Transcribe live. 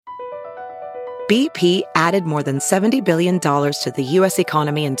BP added more than $70 billion to the U.S.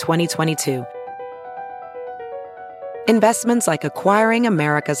 economy in 2022. Investments like acquiring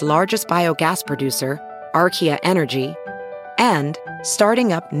America's largest biogas producer, Archaea Energy, and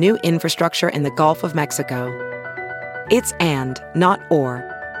starting up new infrastructure in the Gulf of Mexico. It's and, not or.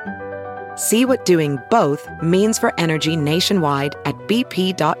 See what doing both means for energy nationwide at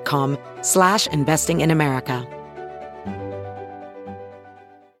bp.com/investing in America.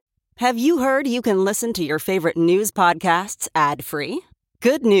 Have you heard you can listen to your favorite news podcasts ad-free?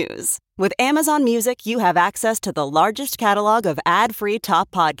 Good news. With Amazon Music, you have access to the largest catalog of ad-free top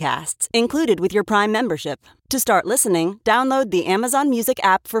podcasts included with your Prime membership. To start listening, download the Amazon Music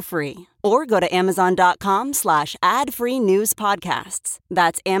app for free or go to amazon.com/ad-free news podcasts.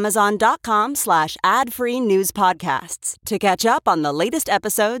 That's amazon.com/ad-free news podcasts to catch up on the latest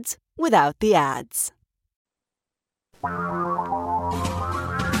episodes without the ads.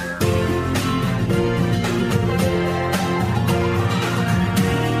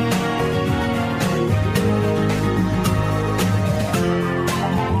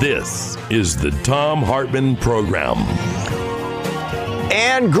 This is the Thom Hartmann Program.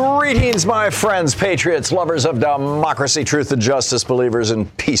 And greetings, my friends, patriots, lovers of democracy, truth, and justice, believers in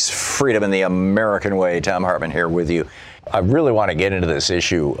peace, freedom, and the American way. Thom Hartmann here with you. I really want to get into this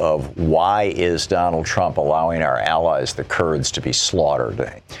issue of why is Donald Trump allowing our allies, the Kurds, to be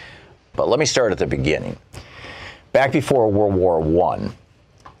slaughtered. But let me start at the beginning. Back before World War I,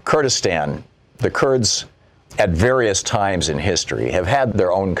 Kurdistan, the Kurds, at various times in history, have had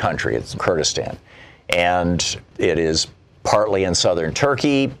their own country. It's Kurdistan. And it is partly in southern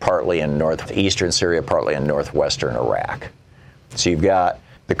Turkey, partly in northeastern Syria, partly in northwestern Iraq. So you've got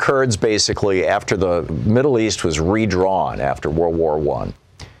the Kurds basically after the Middle East was redrawn after World War I. You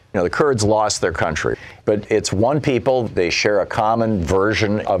know, the Kurds lost their country, but it's one people. They share a common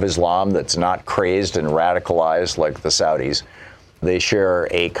version of Islam that's not crazed and radicalized like the Saudis. They share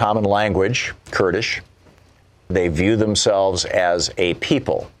a common language, Kurdish. They view themselves as a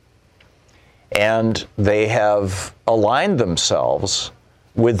people, and they have aligned themselves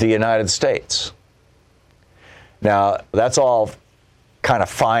with the United States. Now, that's all kind of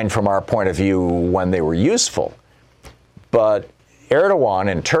fine from our point of view when they were useful, but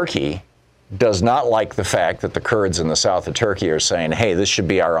Erdogan in Turkey does not like the fact that the Kurds in the south of Turkey are saying, hey, this should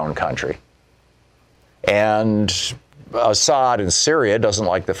be our own country. And Assad in Syria doesn't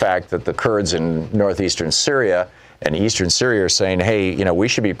like the fact that the Kurds in northeastern Syria and eastern Syria are saying, hey, you know, we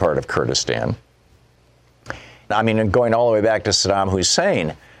should be part of Kurdistan. I mean, going all the way back to Saddam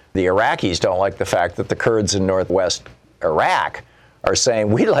Hussein, the Iraqis don't like the fact that the Kurds in northwest Iraq are saying,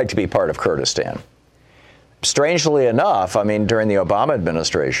 we'd like to be part of Kurdistan. Strangely enough, I mean, during the Obama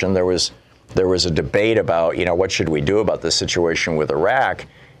administration, there was a debate about, you know, what should we do about the situation with Iraq?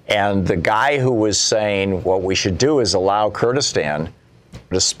 And the guy who was saying what we should do is allow Kurdistan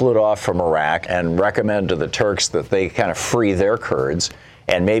to split off from Iraq and recommend to the Turks that they kind of free their Kurds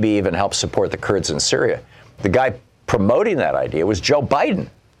and maybe even help support the Kurds in Syria. The guy promoting that idea was Joe Biden.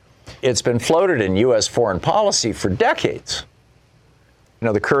 It's been floated in U.S. foreign policy for decades. You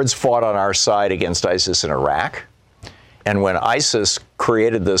know, the Kurds fought on our side against ISIS in Iraq. And when ISIS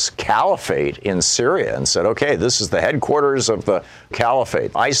created this caliphate in Syria and said, okay, this is the headquarters of the caliphate.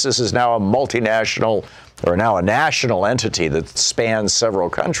 ISIS is now a multinational or now a national entity that spans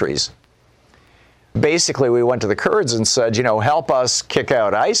several countries. Basically, we went to the Kurds and said, you know, help us kick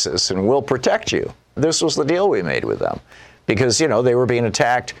out ISIS and we'll protect you. This was the deal we made with them because, you know, they were being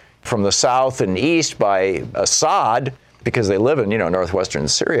attacked from the south and east by Assad because they live in, you know, northwestern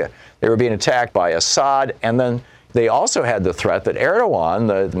Syria. They were being attacked by Assad, and then they also had the threat that Erdogan,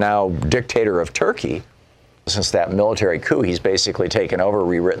 the now dictator of Turkey, since that military coup, he's basically taken over,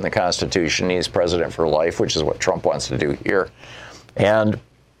 rewritten the Constitution. He's president for life, which is what Trump wants to do here. And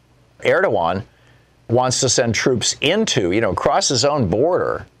Erdogan wants to send troops into, you know, across his own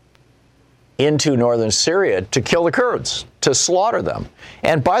border into northern Syria to kill the Kurds, to slaughter them.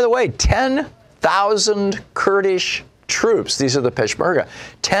 And by the way, 10,000 Kurdish troops, these are the Peshmerga,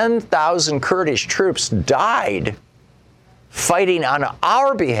 10,000 Kurdish troops died fighting on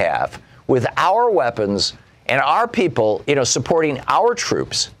our behalf with our weapons and our people, you know, supporting our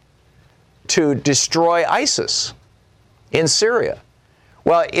troops to destroy ISIS in Syria.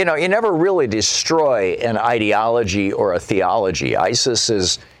 Well, you know, you never really destroy an ideology or a theology. ISIS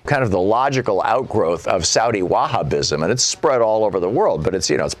is kind of the logical outgrowth of Saudi Wahhabism, and it's spread all over the world, but it's,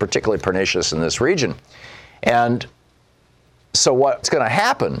 you know, it's particularly pernicious in this region. And so what's going to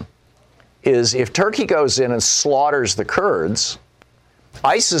happen is if Turkey goes in and slaughters the Kurds,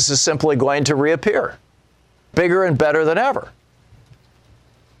 ISIS is simply going to reappear, bigger and better than ever.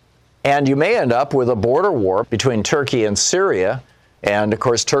 And you may end up with a border war between Turkey and Syria. And, of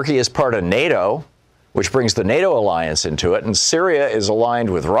course, Turkey is part of NATO, which brings the NATO alliance into it. And Syria is aligned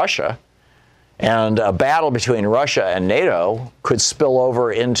with Russia. And a battle between Russia and NATO could spill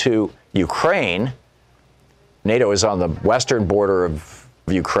over into Ukraine. NATO is on the western border of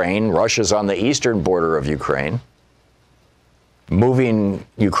Ukraine. Russia's on the eastern border of Ukraine. Moving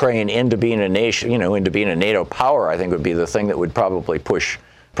Ukraine into being a nation, into being a NATO power, I think would be the thing that would probably push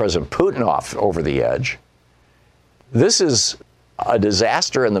President Putin off over the edge. This is a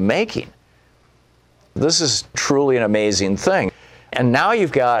disaster in the making. This is truly an amazing thing. And now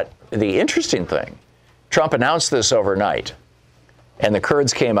you've got the interesting thing. Trump announced this overnight, and the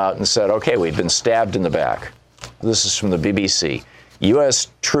Kurds came out and said, okay, we've been stabbed in the back. This is from the BBC. U.S.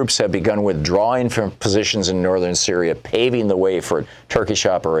 troops have begun withdrawing from positions in northern Syria, paving the way for a Turkish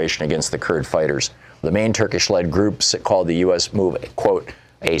operation against the Kurd fighters. The main Turkish-led group called the U.S. move, quote,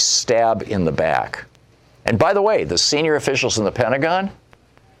 a stab in the back. And by the way, the senior officials in the Pentagon,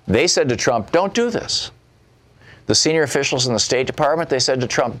 they said to Trump, don't do this. The senior officials in the State Department, they said to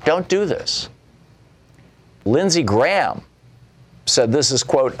Trump, don't do this. Lindsey Graham said this is,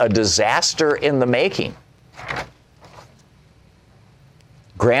 quote, a disaster in the making.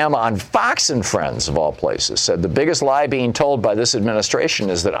 Graham on Fox and Friends, of all places, said the biggest lie being told by this administration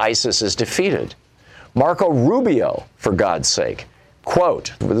is that ISIS is defeated. Marco Rubio, for God's sake,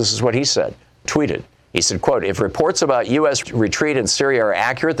 quote, this is what he said, tweeted. He said, quote, if reports about U.S. retreat in Syria are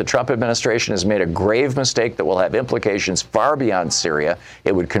accurate, the Trump administration has made a grave mistake that will have implications far beyond Syria.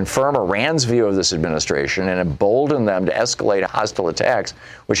 It would confirm Iran's view of this administration and embolden them to escalate hostile attacks,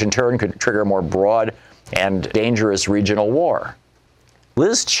 which in turn could trigger a more broad and dangerous regional war.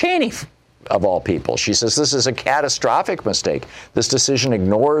 Liz Cheney, of all people, she says this is a catastrophic mistake. This decision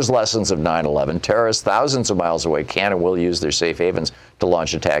ignores lessons of 9/11. Terrorists thousands of miles away can and will use their safe havens to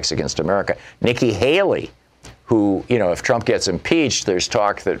launch attacks against America. Nikki Haley, who, if Trump gets impeached, there's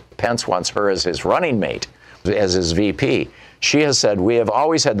talk that Pence wants her as his running mate, as his VP. She has said, we have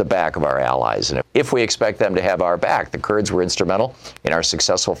always had the back of our allies, and if we expect them to have our back, the Kurds were instrumental in our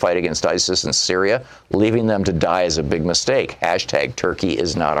successful fight against ISIS in Syria. Leaving them to die is a big mistake. Hashtag Turkey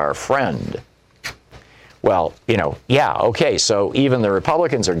is not our friend. Well, yeah, okay, so even the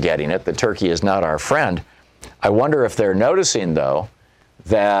Republicans are getting it, that Turkey is not our friend. I wonder if they're noticing, though,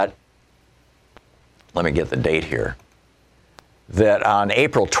 that, let me get the date here, that on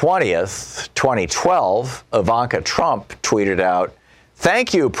April 20th, 2012, Ivanka Trump tweeted out,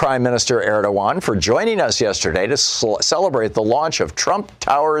 thank you, Prime Minister Erdogan, for joining us yesterday to celebrate the launch of Trump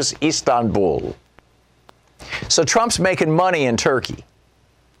Towers Istanbul. So Trump's making money in Turkey.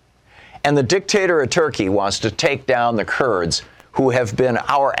 And the dictator of Turkey wants to take down the Kurds, who have been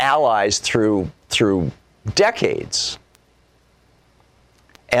our allies through decades.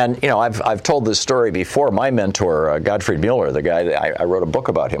 And, I've told this story before. My mentor, Gottfried Mueller, the guy that I wrote a book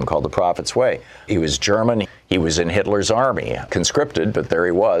about him called The Prophet's Way. He was German. He was in Hitler's army, conscripted, but there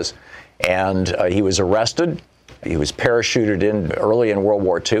he was. And he was arrested. He was parachuted in early in World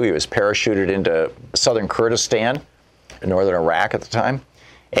War II. He was parachuted into southern Kurdistan, in northern Iraq at the time,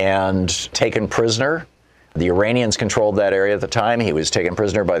 and taken prisoner. The Iranians controlled that area at the time. He was taken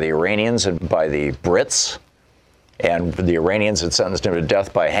prisoner by the Iranians and by the Brits. And the Iranians had sentenced him to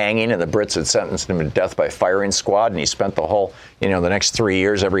death by hanging, and the Brits had sentenced him to death by firing squad. And he spent the whole, the next 3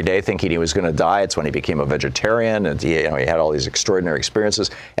 years every day thinking he was going to die. It's when he became a vegetarian, and he had all these extraordinary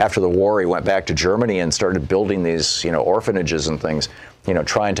experiences. After the war, he went back to Germany and started building these, orphanages and things,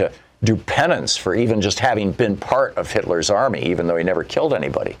 trying to do penance for even just having been part of Hitler's army, even though he never killed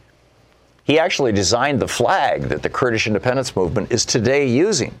anybody. He actually designed the flag that the Kurdish independence movement is today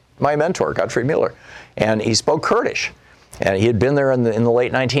using. My mentor, Gottfried Mueller. And he spoke Kurdish. And he had been there in the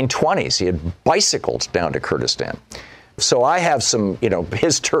late 1920s. He had bicycled down to Kurdistan. So I have some,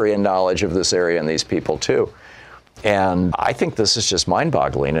 history and knowledge of this area and these people, too. And I think this is just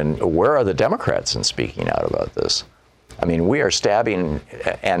mind-boggling. And where are the Democrats in speaking out about this? I mean, we are stabbing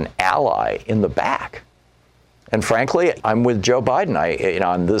an ally in the back. And frankly, I'm with Joe Biden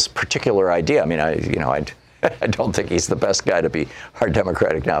on this particular idea. I mean, I don't think he's the best guy to be our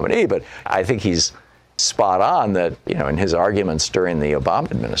Democratic nominee, but I think he's spot on that, in his arguments during the Obama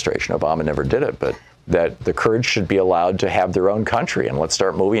administration, Obama never did it, but that the Kurds should be allowed to have their own country, and let's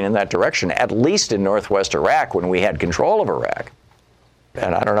start moving in that direction, at least in northwest Iraq when we had control of Iraq.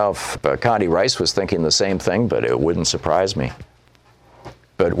 And I don't know if Condi Rice was thinking the same thing, but it wouldn't surprise me.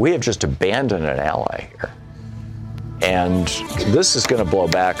 But we have just abandoned an ally here. And this is going to blow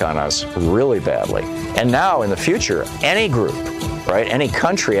back on us really badly. And now, in the future, any group, right, any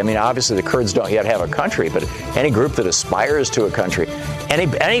country, I mean, obviously the Kurds don't yet have a country, but any group that aspires to a country,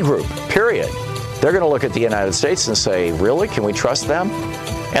 any group, period, they're going to look at the United States and say, really, can we trust them?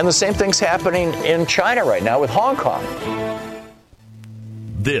 And the same thing's happening in China right now with Hong Kong.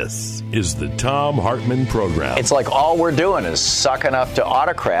 This is the Thom Hartmann Program. It's like all we're doing is sucking up to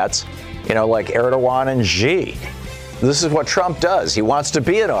autocrats, like Erdogan and Xi. This is what Trump does. He wants to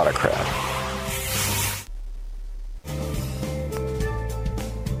be an autocrat.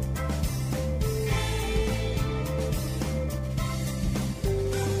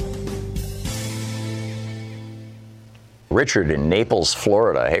 Richard in Naples,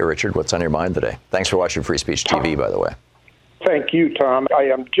 Florida. Hey, Richard, what's on your mind today? Thanks for watching Free Speech TV, by the way. Thank you, Tom. I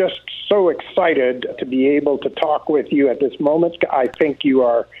am just so excited to be able to talk with you at this moment. I think you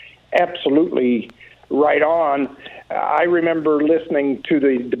are absolutely right on. I remember listening to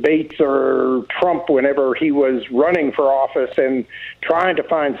the debates or Trump whenever he was running for office and trying to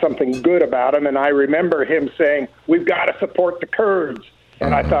find something good about him. And I remember him saying, we've got to support the Kurds.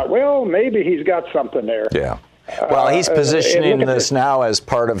 And I thought, well, maybe he's got something there. Yeah. Well, he's positioning this now as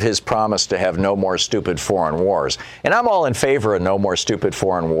part of his promise to have no more stupid foreign wars. And I'm all in favor of no more stupid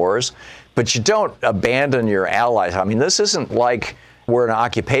foreign wars, but you don't abandon your allies. I mean, this isn't like we're an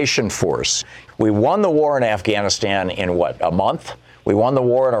occupation force. We won the war in Afghanistan in, a month? We won the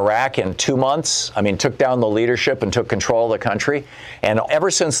war in Iraq in 2 months. I mean, took down the leadership and took control of the country. And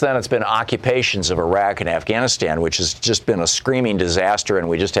ever since then, it's been occupations of Iraq and Afghanistan, which has just been a screaming disaster. And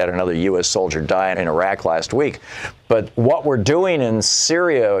we just had another U.S. soldier die in Iraq last week. But what we're doing in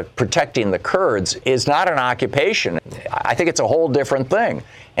Syria, protecting the Kurds, is not an occupation. I think it's a whole different thing.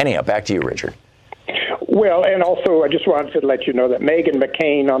 Anyhow, back to you, Richard. Well, and also I just wanted to let you know that Meghan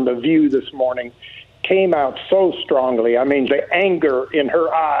McCain on The View this morning came out so strongly. I mean, the anger in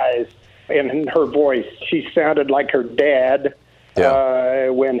her eyes and in her voice, she sounded like her dad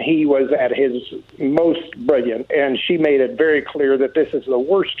when he was at his most brilliant. And she made it very clear that this is the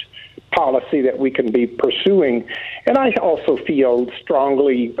worst policy that we can be pursuing. And I also feel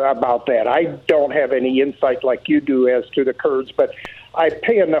strongly about that. I don't have any insight like you do as to the Kurds, but I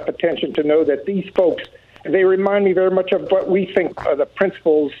pay enough attention to know that these folks, they remind me very much of what we think are the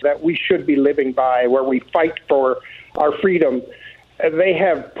principles that we should be living by, where we fight for our freedom. They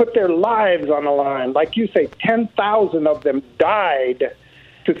have put their lives on the line. Like you say, 10,000 of them died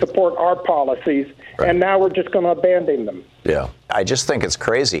to support our policies, and now we're just going to abandon them. Yeah, I just think it's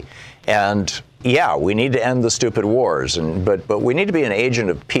crazy. And yeah, we need to end the stupid wars, but we need to be an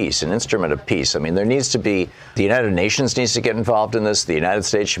agent of peace, an instrument of peace. I mean, there needs to be, the United Nations needs to get involved in this. The United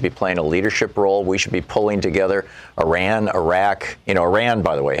States should be playing a leadership role. We should be pulling together Iran, Iraq. Iran,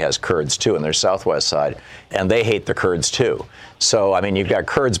 by the way, has Kurds too in their southwest side, and they hate the Kurds too. So, I mean, you've got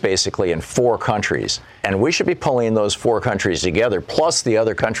Kurds basically in 4 countries, and we should be pulling those 4 countries together, plus the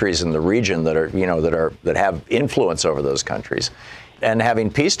other countries in the region that are, that have influence over those countries, and having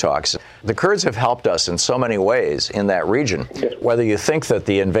peace talks. The Kurds have helped us in so many ways in that region. Whether you think that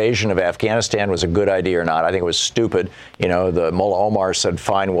the invasion of Afghanistan was a good idea or not, I think it was stupid. The Mullah Omar said,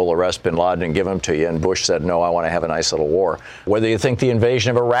 fine, we'll arrest bin Laden and give him to you. And Bush said, no, I want to have a nice little war. Whether you think the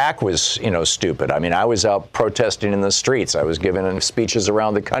invasion of Iraq was, stupid. I mean, I was out protesting in the streets. I was giving speeches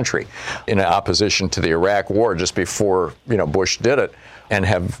around the country in opposition to the Iraq war just before, Bush did it, and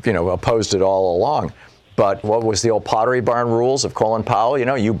have, opposed it all along. But what was the old Pottery Barn rules of Colin Powell?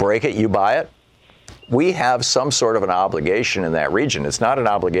 You break it, you buy it. We have some sort of an obligation in that region. It's not an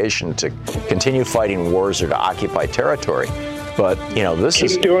obligation to continue fighting wars or to occupy territory. But, this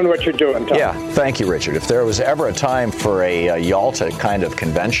is... Keep doing what you're doing, Tom. Yeah, thank you, Richard. If there was ever a time for a Yalta kind of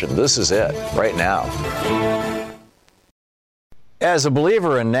convention, this is it, right now. As a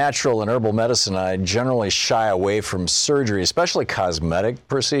believer in natural and herbal medicine, I generally shy away from surgery, especially cosmetic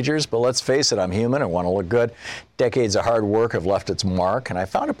procedures. But let's face it, I'm human and want to look good. Decades of hard work have left its mark, and I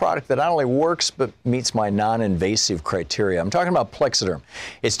found a product that not only works but meets my non-invasive criteria. I'm talking about Plexiderm.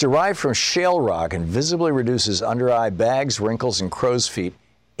 It's derived from shale rock and visibly reduces under-eye bags, wrinkles, and crow's feet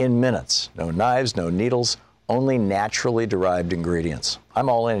in minutes. No knives, no needles, only naturally derived ingredients. I'm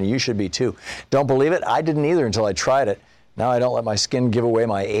all in, and you should be too. Don't believe it? I didn't either until I tried it. Now I don't let my skin give away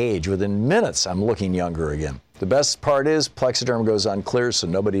my age. Within minutes, I'm looking younger again. The best part is Plexiderm goes on clear, so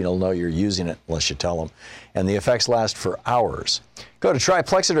nobody will know you're using it unless you tell them. And the effects last for hours. Go to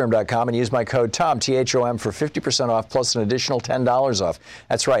tryplexiderm.com and use my code TOM, T-H-O-M, for 50% off plus an additional $10 off.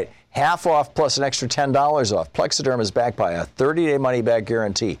 That's right, half off plus an extra $10 off. Plexiderm is backed by a 30-day money-back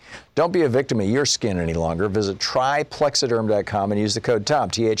guarantee. Don't be a victim of your skin any longer. Visit tryplexiderm.com and use the code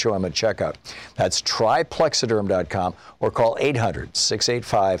TOM, T-H-O-M, at checkout. That's tryplexiderm.com or call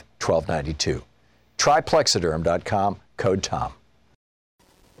 800-685-1292. Tryplexiderm.com, code TOM.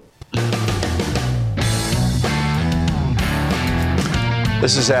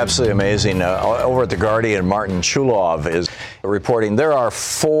 This is absolutely amazing. Over at The Guardian, Martin Chulov is reporting there are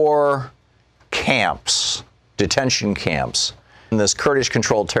 4 camps, detention camps, in this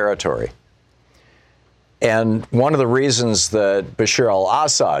Kurdish-controlled territory. And one of the reasons that Bashar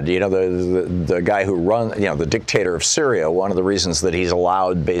al-Assad, the guy who runs, the dictator of Syria, one of the reasons that he's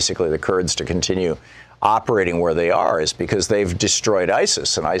allowed basically the Kurds to continue operating where they are is because they've destroyed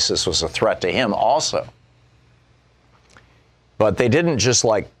ISIS, and ISIS was a threat to him also. But they didn't just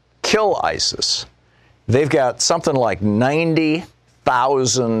kill ISIS. They've got something like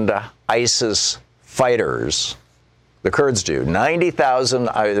 90,000 ISIS fighters. The Kurds do. 90,000,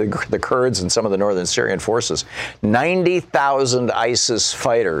 the Kurds and some of the northern Syrian forces, 90,000 ISIS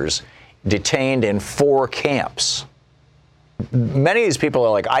fighters detained in 4 camps. Many of these people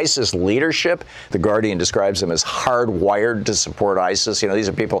are like ISIS leadership. The Guardian describes them as hardwired to support ISIS. These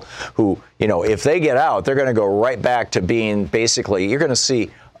are people who, if they get out, they're going to go right back to being basically, you're going to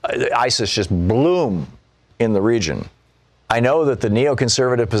see ISIS just bloom in the region. I know that the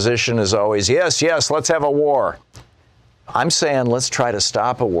neoconservative position is always, yes, let's have a war. I'm saying let's try to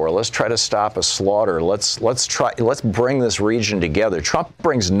stop a war. Let's try to stop a slaughter. Let's bring this region together. Trump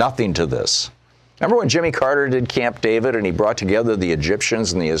brings nothing to this. Remember when Jimmy Carter did Camp David and he brought together the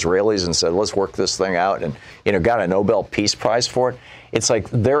Egyptians and the Israelis and said, let's work this thing out, and got a Nobel Peace Prize for it? It's like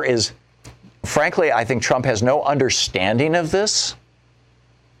there is, frankly, I think Trump has no understanding of this.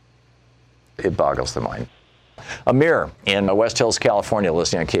 It boggles the mind. Amir in West Hills, California,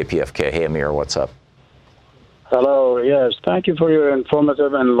 listening on KPFK. Hey, Amir, what's up? Hello, yes. Thank you for your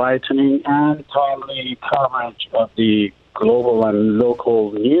informative, enlightening, and timely coverage of the global and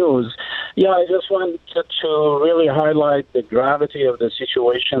local news. Yeah, I just wanted to really highlight the gravity of the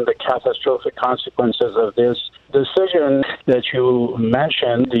situation, the catastrophic consequences of this decision that you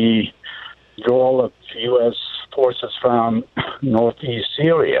mentioned, the withdrawal of U.S. forces from northeast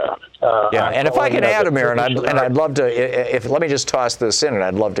Syria. And if I can add, Amir, and I'd love to, let me just toss this in, and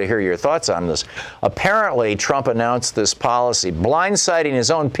I'd love to hear your thoughts on this. Apparently, Trump announced this policy, blindsiding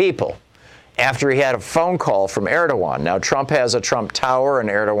his own people, after he had a phone call from Erdogan. Now, Trump has a Trump Tower in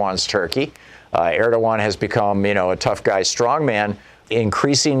Erdogan's Turkey. Erdogan has become, a tough guy, strongman,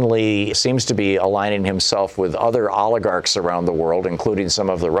 increasingly seems to be aligning himself with other oligarchs around the world, including some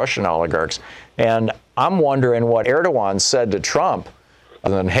of the Russian oligarchs. And I'm wondering what Erdogan said to Trump,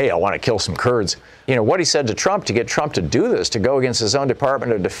 other than, hey, I want to kill some Kurds. What he said to Trump to get Trump to do this, to go against his own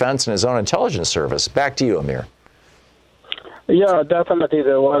Department of Defense and his own intelligence service. Back to you, Amir. Yeah, definitely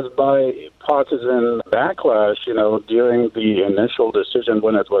there was bipartisan backlash, during the initial decision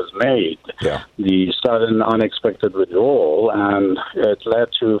when it was made, the sudden unexpected withdrawal, and it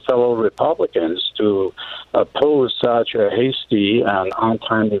led to fellow Republicans to oppose such a hasty and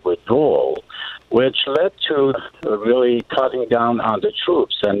untimely withdrawal, which led to really cutting down on the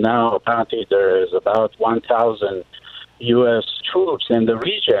troops. And now apparently there is about 1,000 U.S. troops in the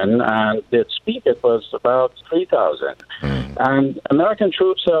region, and at peak it was about 3,000. And American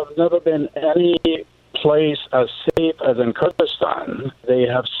troops have never been any place as safe as in Kurdistan. They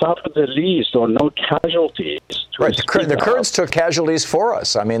have suffered the least or no casualties. Right, the Kurds took casualties for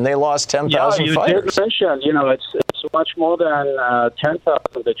us. I mean, they lost 10,000 fighters. You did mention, it's much more than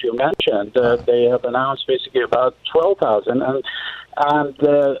 10,000 that you mentioned. They have announced basically about 12,000, and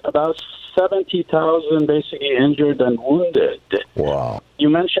about 70,000 basically injured and wounded. Wow. You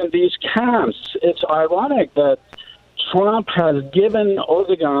mentioned these camps. It's ironic that Trump has given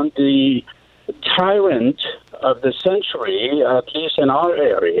Erdogan, the tyrant of the century, at least in our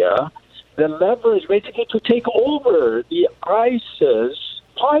area, the leverage basically to take over the ISIS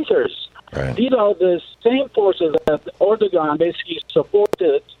fighters. Right. These are the same forces that Erdogan basically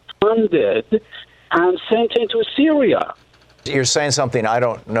supported, funded, and sent into Syria. You're saying something I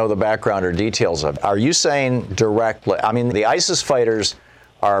don't know the background or details of. Are you saying directly, the ISIS fighters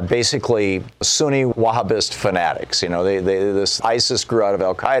are basically Sunni Wahhabist fanatics. This ISIS grew out of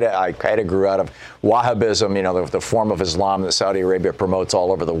Al-Qaeda. Al-Qaeda grew out of Wahhabism, the form of Islam that Saudi Arabia promotes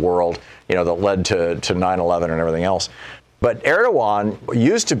all over the world, that led to 9/11 and everything else. But Erdogan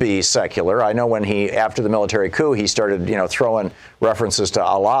used to be secular. I know when after the military coup, he started, throwing references to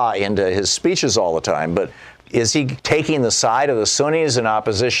Allah into his speeches all the time. But is he taking the side of the Sunnis in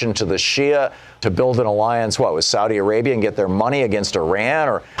opposition to the Shia to build an alliance, with Saudi Arabia and get their money against Iran?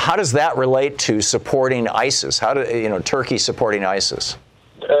 Or how does that relate to supporting ISIS? How Turkey supporting ISIS?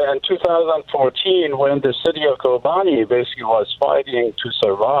 In 2014, when the city of Kobani basically was fighting to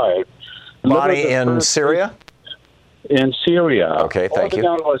survive. Kobani in Syria? In Syria. Okay, thank you.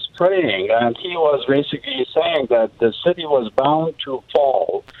 Erdogan was praying, and he was basically saying that the city was bound to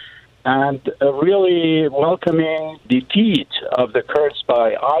fall and really welcoming defeat of the Kurds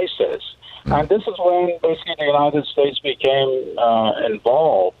by ISIS. And this is when basically the United States became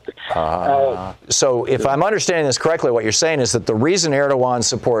involved. So if I'm understanding this correctly, what you're saying is that the reason Erdogan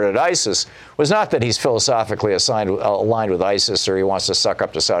supported ISIS was not that he's philosophically aligned with ISIS or he wants to suck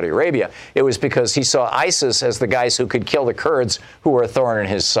up to Saudi Arabia. It was because he saw ISIS as the guys who could kill the Kurds who were a thorn in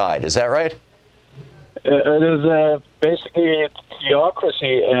his side. Is that right? It is basically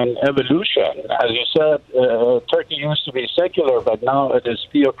theocracy and evolution. As you said, Turkey used to be secular, but now it is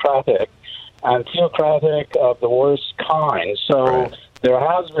theocratic, and theocratic of the worst kind. So there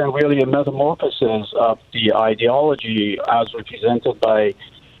has been really a metamorphosis of the ideology as represented by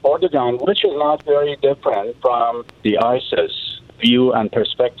Erdogan, which is not very different from the ISIS view and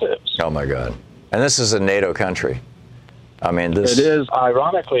perspectives. Oh, my God. And this is a NATO country. I mean, this... It is,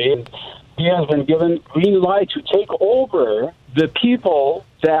 ironically... He has been given green light to take over the people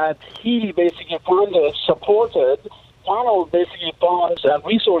that he basically funded, supported, funneled basically funds and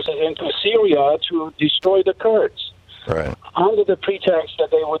resources into Syria to destroy the Kurds. Right. Under the pretext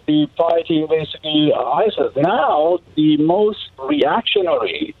that they would be fighting basically ISIS. Now, the most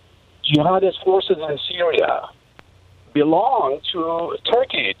reactionary jihadist forces in Syria belong to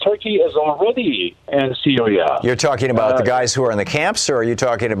Turkey. Turkey is already in Syria. You're talking about the guys who are in the camps, or are you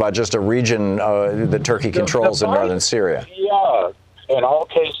talking about just a region that Turkey controls in northern Syria? Yeah, in all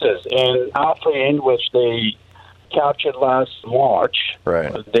cases. In Afrin, which they captured last March,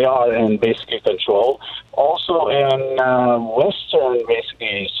 they are in basically control. Also in western,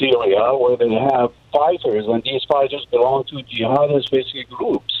 basically, Syria, where they have fighters, and these fighters belong to jihadist basically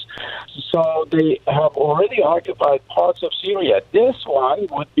groups. So they have already occupied parts of Syria. This one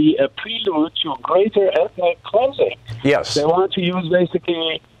would be a prelude to greater ethnic cleansing. Yes. They want to use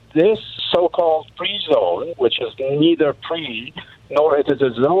basically this so-called free zone, which is neither free nor it is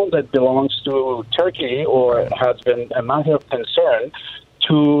a zone that belongs to Turkey or has been a matter of concern,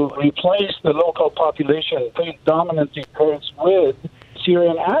 to replace the local population, predominantly Kurds, with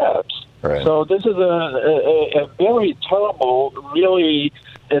Syrian Arabs. Right. So this is a very terrible, really,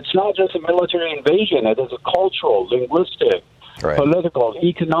 it's not just a military invasion, it is a cultural, linguistic, political,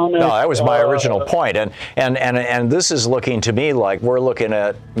 economic... No, that was my original point. And this is looking to me like we're looking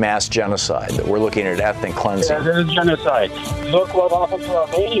at mass genocide, that we're looking at ethnic cleansing. Yeah, it is genocide. Look what happened to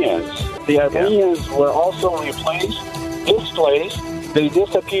Armenians. The Armenians were also replaced, displaced, they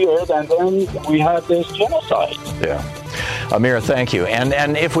disappeared, and then we had this genocide. Yeah. Amir, thank you.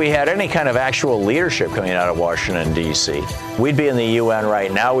 And if we had any kind of actual leadership coming out of Washington, D.C., we'd be in the UN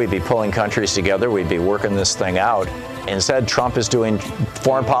right now. We'd be pulling countries together. We'd be working this thing out. Instead, Trump is doing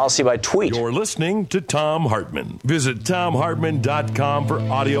foreign policy by tweet. You're listening to Thom Hartmann. Visit ThomHartmann.com for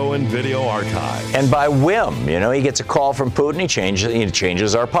audio and video archive. And by whim, you know, he gets a call from Putin, he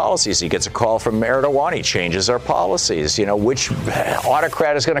changes our policies. He gets a call from Erdogan, he changes our policies. You know, which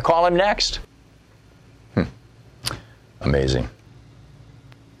autocrat is going to call him next? Amazing.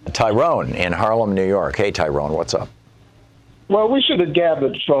 Tyrone in Harlem, New York. Hey, Tyrone, what's up? Well, we should have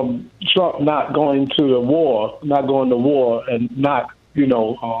gathered from Trump not going to war, and not,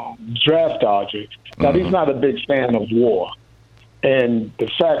 draft dodging. Now, he's not a big fan of war. And the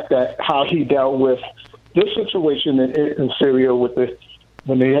fact that how he dealt with this situation in Syria with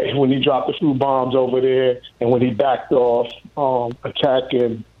when he dropped the few bombs over there and when he backed off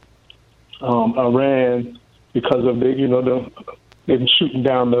attacking Iran because of them shooting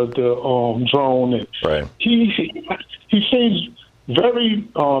down the drone. And right. He seems very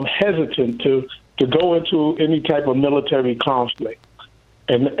hesitant to go into any type of military conflict,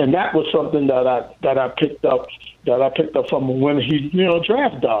 and that was something that I picked up from him when he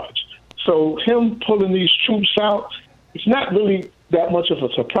draft dodged. So him pulling these troops out, it's not really that much of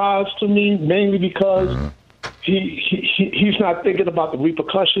a surprise to me, mainly because he's not thinking about the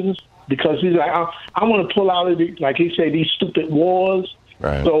repercussions, because he's like, I want to pull out of like he said, these stupid wars.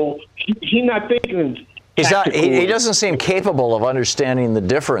 Right. So he's not thinking. He doesn't seem capable of understanding the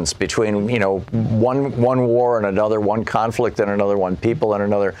difference between, one war and another, one conflict and another, one people and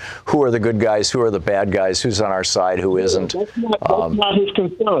another. Who are the good guys? Who are the bad guys? Who's on our side? Who isn't? That's not his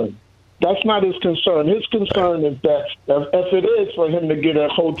concern. That's not his concern. His concern is that if it is for him to get a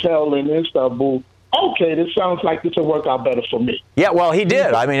hotel in Istanbul, okay, this sounds like this will work out better for me. Yeah, well, he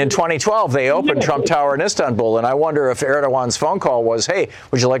did. I mean, in 2012, they opened Trump Tower in Istanbul, and I wonder if Erdogan's phone call was, hey,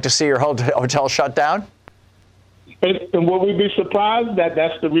 would you like to see your hotel shut down? And will we be surprised that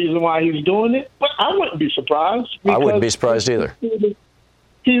that's the reason why he's doing it? But I wouldn't be surprised. I wouldn't be surprised either.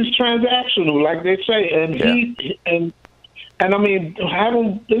 He's transactional, like they say, and And I mean,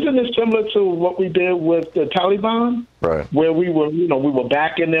 isn't it similar to what we did with the Taliban? Right. Where we were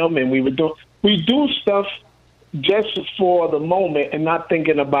backing them, and we do stuff just for the moment and not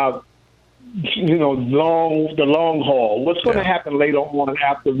thinking about, the long haul. What's going to happen later on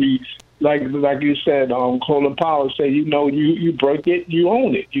after we, like you said, Colin Powell said, you break it, you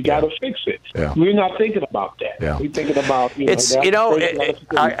own it. You got to fix it. Yeah. We're not thinking about that. Yeah. We're thinking about,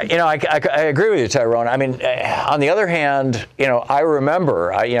 I agree with you, Tyrone. I mean, on the other hand, I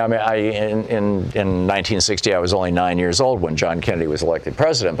remember, in 1960, I was only 9 years old when John Kennedy was elected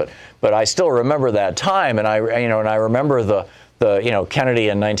president, but I still remember that time, and I remember the Kennedy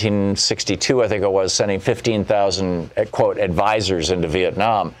in 1962, I think it was, sending 15,000, quote, advisors into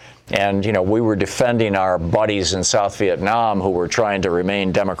Vietnam. And, we were defending our buddies in South Vietnam who were trying to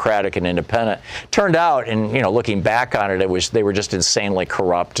remain democratic and independent. Turned out, and, looking back on it, they were just insanely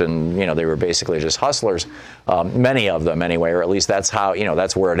corrupt, and, they were basically just hustlers, many of them anyway, or at least that's how,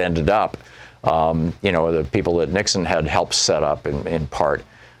 that's where it ended up. The people that Nixon had helped set up in part.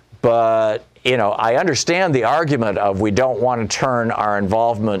 But, I understand the argument of we don't want to turn our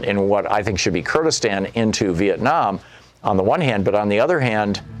involvement in what I think should be Kurdistan into Vietnam on the one hand, but on the other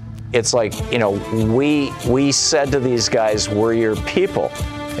hand, it's like, we said to these guys, we're your people.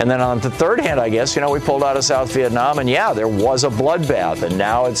 And then on the third hand, I guess, we pulled out of South Vietnam, and there was a bloodbath, and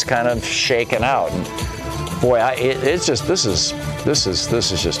now it's kind of shaken out. And boy, this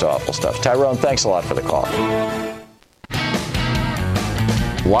is just awful stuff. Tyrone, thanks a lot for the call.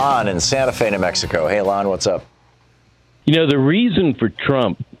 Lon in Santa Fe, New Mexico. Hey, Lon, what's up? The reason for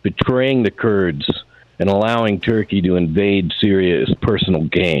Trump betraying the Kurds and allowing Turkey to invade Syria is personal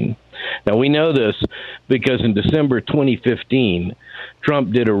gain. Now, we know this because in December 2015,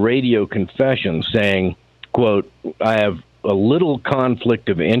 Trump did a radio confession saying, quote, I have a little conflict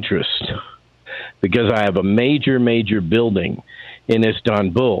of interest because I have a major building in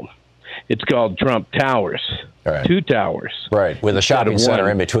Istanbul. It's called Trump Towers, right. 2 towers. Right, with a shopping center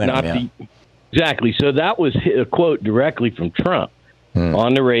in between them, Exactly. So that was a quote directly from Trump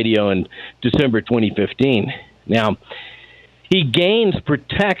on the radio in December 2015. Now, he gains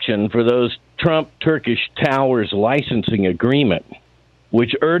protection for those Trump-Turkish Towers licensing agreement,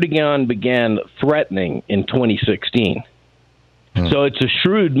 which Erdogan began threatening in 2016. So it's a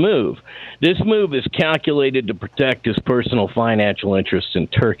shrewd move. This move is calculated to protect his personal financial interests in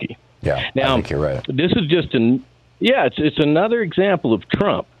Turkey. Yeah, now, I think you're right. This is just it's another example of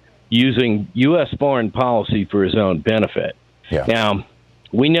Trump using U.S. foreign policy for his own benefit. Yeah. Now,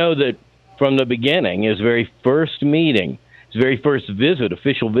 we know that from the beginning, his very first meeting, his very first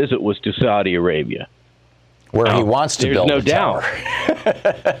official visit, was to Saudi Arabia. Where he wants to build a tower.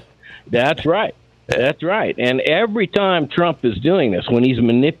 That's right. That's right. And every time Trump is doing this, when he's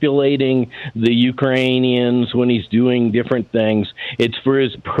manipulating the Ukrainians, when he's doing different things, it's for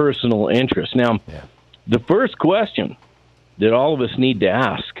his personal interest. Now, the first question that all of us need to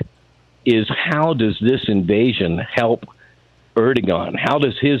ask is, how does this invasion help Erdogan? How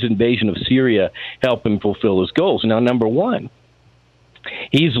does his invasion of Syria help him fulfill his goals? Now, number one,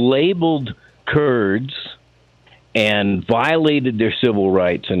 he's labeled Kurds and violated their civil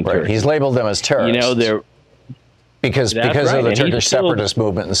rights in Turkey. He's labeled them as terrorists. They're because of the Turkish separatist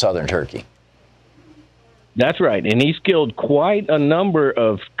movement in southern Turkey. That's right. And he's killed quite a number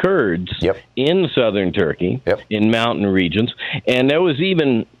of Kurds in southern Turkey, in mountain regions. And there was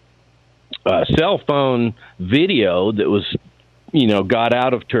even a cell phone video that was, got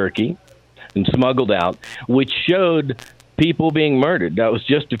out of Turkey and smuggled out, which showed people being murdered. That was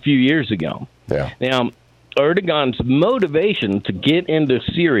just a few years ago. Yeah. Now, Erdogan's motivation to get into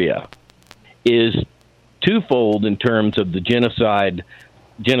Syria is twofold in terms of the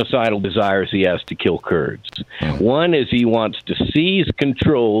genocidal desires he has to kill Kurds. One is he wants to seize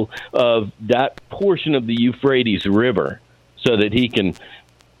control of that portion of the Euphrates River so that he can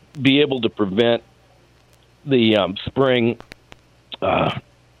be able to prevent the spring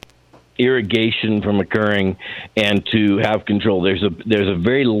irrigation from occurring and to have control. There's a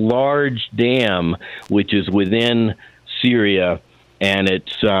very large dam which is within Syria, and it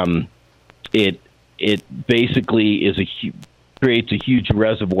basically creates a huge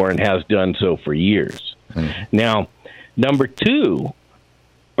reservoir and has done so for years. Now, number two,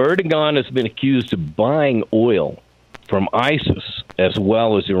 Erdogan has been accused of buying oil from ISIS as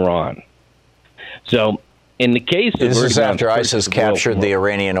well as Iran. So, in the case of this Erdogan, is after ISIS captured the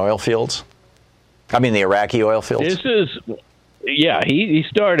Iranian oil fields? I mean, the Iraqi oil fields? he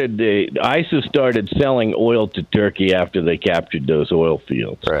started. ISIS started selling oil to Turkey after they captured those oil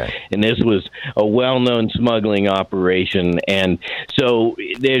fields, right? And this was a well-known smuggling operation, and so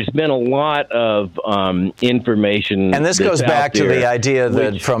there's been a lot of information. And this goes back to the idea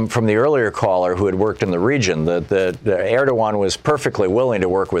that from the earlier caller who had worked in the region that Erdogan was perfectly willing to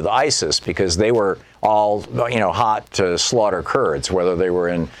work with ISIS because they were all hot to slaughter Kurds, whether they were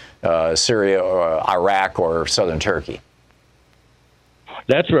in Syria, or Iraq, or southern Turkey.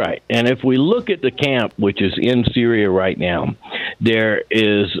 That's right. And if we look at the camp, which is in Syria right now, there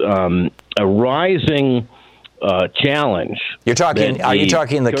is a rising challenge. You're talking? Are you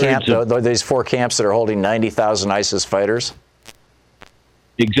talking the camp? These 4 camps that are holding 90,000 ISIS fighters?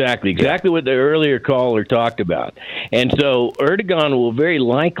 Exactly what the earlier caller talked about. And so Erdogan will very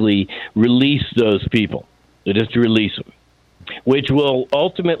likely release those people. Just release them, which will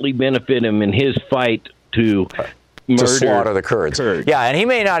ultimately benefit him in his fight to slaughter the Kurds. Yeah, and he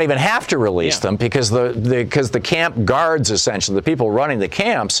may not even have to release them because the camp guards, essentially, the people running the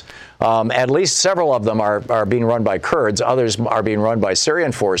camps, at least several of them are being run by Kurds. Others are being run by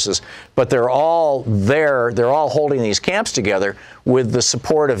Syrian forces. But they're all there. They're all holding these camps together with the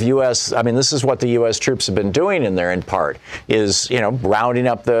support of U.S. I mean, this is what the U.S. troops have been doing in there in part, is, rounding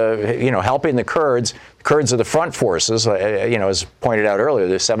up helping the Kurds. Kurds are the front forces, as pointed out earlier.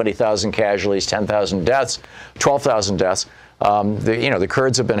 There's 70,000 casualties, 10,000 deaths, 12,000 deaths. The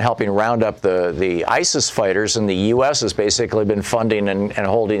Kurds have been helping round up the ISIS fighters, and the U.S. has basically been funding and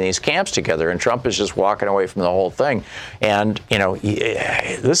holding these camps together. And Trump is just walking away from the whole thing. And,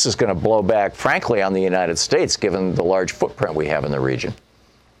 this is going to blow back, frankly, on the United States, given the large footprint we have in the region.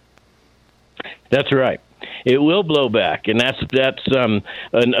 That's right. It will blow back, and that's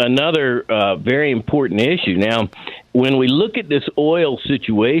another very important issue. Now, when we look at this oil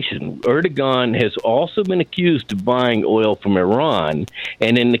situation, Erdogan has also been accused of buying oil from Iran,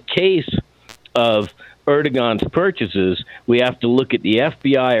 and in the case of Erdogan's purchases, we have to look at the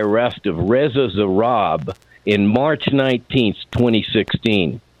FBI arrest of Reza Zarrab in March 19th,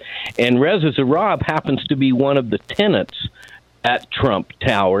 2016. And Reza Zarrab happens to be one of the tenants at Trump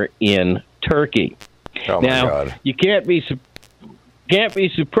Tower in Turkey. Oh my God. You can't be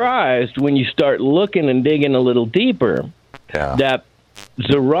surprised when you start looking and digging a little deeper that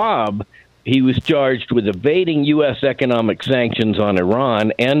Zarrab, he was charged with evading U.S. economic sanctions on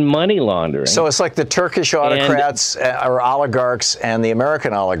Iran and money laundering. So it's like the Turkish autocrats or oligarchs and the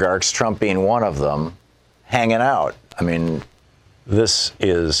American oligarchs, Trump being one of them, hanging out. I mean, this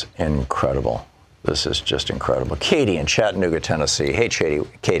is incredible. This is just incredible. Katie in Chattanooga, Tennessee. Hey,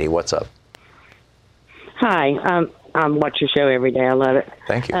 Katie, what's up? Hi, I watch your show every day. I love it.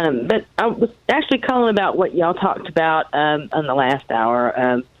 Thank you. But I was actually calling about what y'all talked about on the last hour,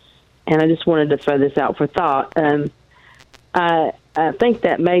 and I just wanted to throw this out for thought. I think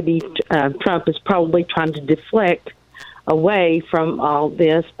that maybe Trump is probably trying to deflect away from all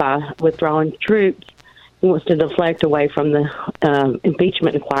this by withdrawing troops. He wants to deflect away from the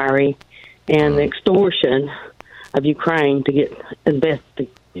impeachment inquiry and the extortion of Ukraine to get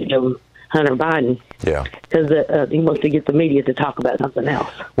Hunter Biden. Yeah. Because he wants to get the media to talk about something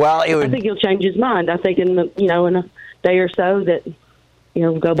else. Well, I think he'll change his mind. I think in a day or so that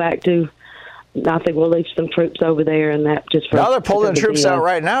go back to. I think we'll leave some troops over there, and that just. Now they're pulling the troops out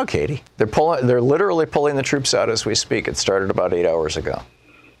right now, Katie. They're literally pulling the troops out as we speak. It started about 8 hours ago.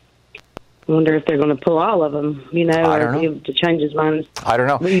 I wonder if they're going to pull all of them, I don't know. To change his mind. I don't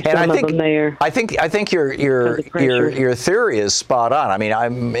know. Leave some of them there. I think your theory is spot on. I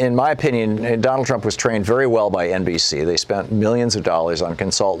mean, in my opinion, Donald Trump was trained very well by NBC. They spent millions of dollars on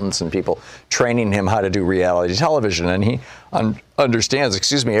consultants and people training him how to do reality television, and he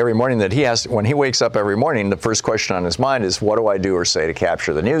understands, every morning that he has, when he wakes up every morning, the first question on his mind is, what do I do or say to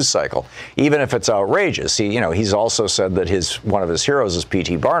capture the news cycle? Even if it's outrageous. He's also said that one of his heroes is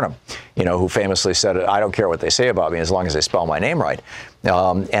P.T. Barnum, who famously said, I don't care what they say about me as long as they spell my name right.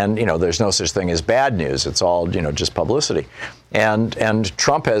 There's no such thing as bad news. It's all, just publicity. And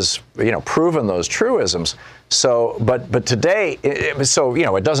Trump has, proven those truisms. So, but today,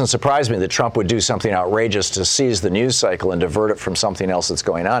 it doesn't surprise me that Trump would do something outrageous to seize the news cycle and divert it from something else that's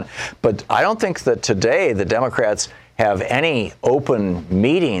going on. But I don't think that today the Democrats have any open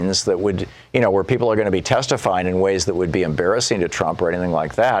meetings that would, where people are going to be testifying in ways that would be embarrassing to Trump or anything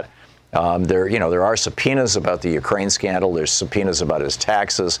like that. There are subpoenas about the Ukraine scandal. There's subpoenas about his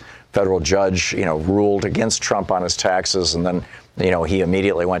taxes. Federal judge, ruled against Trump on his taxes, and then, he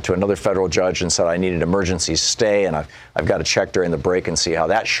immediately went to another federal judge and said, I need an emergency stay, and I've got to check during the break and see how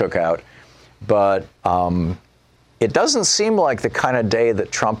that shook out. But it doesn't seem like the kind of day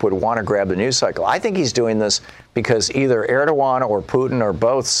that Trump would want to grab the news cycle. I think he's doing this because either Erdogan or Putin or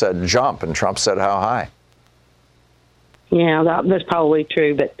both said jump, and Trump said how high. Yeah, that's probably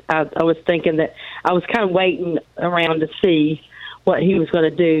true. But I was thinking that I was kind of waiting around to see what he was going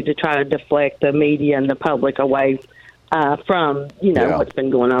to do to try to deflect the media and the public away from, what's been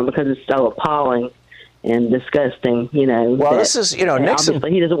going on, because it's so appalling and disgusting, Well, this is, Nixon.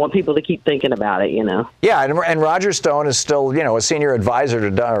 Obviously, he doesn't want people to keep thinking about it, Yeah, and Roger Stone is still, a senior advisor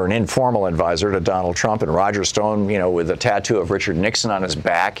or an informal advisor to Donald Trump. And Roger Stone, with a tattoo of Richard Nixon on his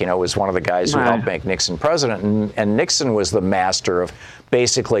back, was one of the guys who helped make Nixon president. And Nixon was the master of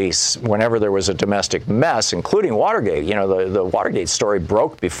basically whenever there was a domestic mess, including Watergate. The Watergate story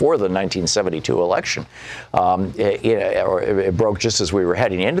broke before the 1972 election. It broke just as we were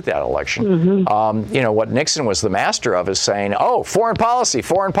heading into that election. Mm-hmm. What Nixon was the master of is saying, oh, foreign policy.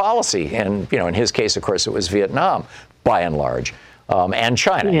 And, in his case, of course, it was Vietnam, by and large, and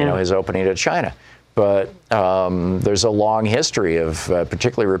China, his opening to China. But there's a long history of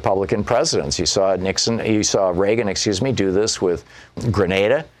particularly Republican presidents. You saw Reagan, do this with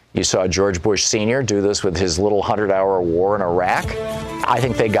Grenada. You saw George Bush Sr. do this with his little 100-hour war in Iraq. I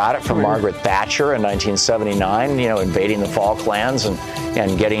think they got it from Margaret Thatcher in 1979, invading the Falklands and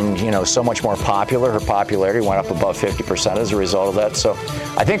getting, so much more popular. Her popularity went up above 50% as a result of that. So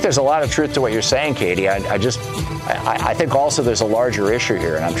I think there's a lot of truth to what you're saying, Katie. I think also there's a larger issue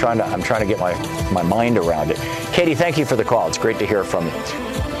here, and I'm trying to get my mind around it. Katie, thank you for the call. It's great to hear from you.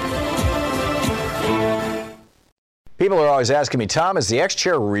 People are always asking me, Tom, is the X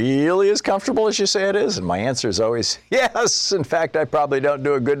chair really as comfortable as you say it is? And my answer is always yes. In fact, I probably don't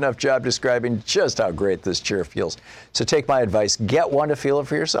do a good enough job describing just how great this chair feels. So take my advice, get one to feel it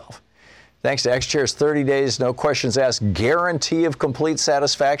for yourself. Thanks to X Chair's 30 days, no questions asked, guarantee of complete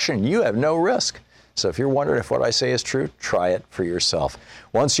satisfaction, you have no risk. So if you're wondering if what I say is true, try it for yourself.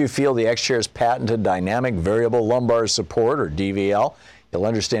 Once you feel the X Chair's patented dynamic variable lumbar support, or DVL, you'll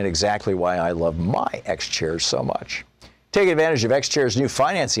understand exactly why I love my X Chairs so much. Take advantage of X Chair's new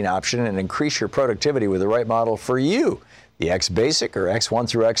financing option and increase your productivity with the right model for you. The X Basic or X1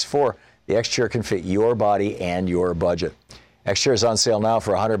 through X4, the X Chair can fit your body and your budget. X Chair is on sale now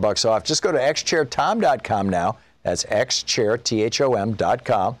for $100 off. Just go to xchairtom.com now. That's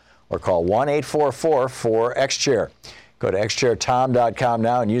xchairtom.com, or call 1-844-4XChair. Go to xchairtom.com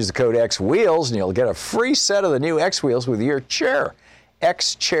now and use the code XWheels, and you'll get a free set of the new X Wheels with your chair.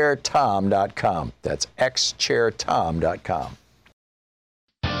 xchairtom.com. That's xchairtom.com.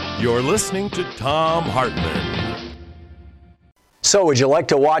 You're listening to Thom Hartmann. So would you like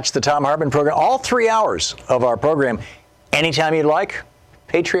to watch the Thom Hartmann program? All 3 hours of our program, anytime you'd like?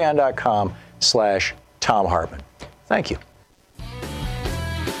 Patreon.com/Thom Hartmann. Thank you.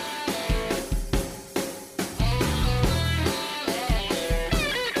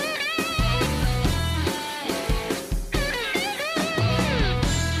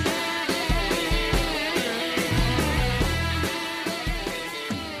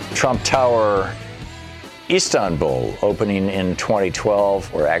 Trump Tower Istanbul opening in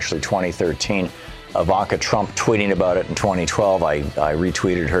 2012, or actually 2013. Ivanka Trump tweeting about it in 2012. I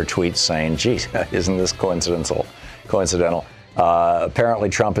retweeted her tweet saying, geez, isn't this coincidental? Apparently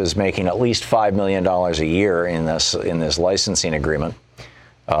Trump is making at least $5 million a year in this licensing agreement.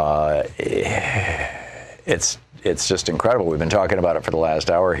 It's just incredible. We've been talking about it for the last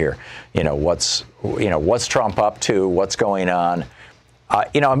hour here. What's Trump up to? What's going on?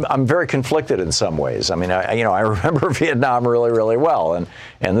 I'm very conflicted in some ways. I mean, I remember Vietnam really, really well,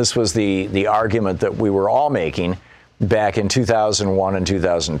 and this was the argument that we were all making back in 2001 and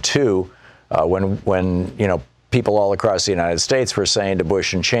 2002, when people all across the United States were saying to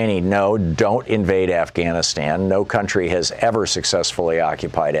Bush and Cheney, no, don't invade Afghanistan. No country has ever successfully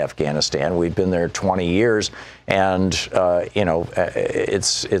occupied Afghanistan. We've been there 20 years, and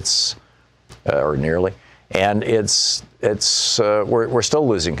it's or nearly. And we're still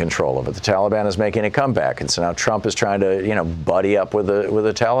losing control of it. The Taliban is making a comeback, and so now Trump is trying to buddy up with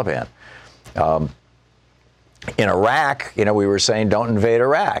the Taliban. In Iraq, we were saying don't invade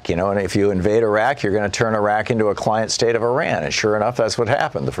Iraq, and if you invade Iraq, you're going to turn Iraq into a client state of Iran. And sure enough, that's what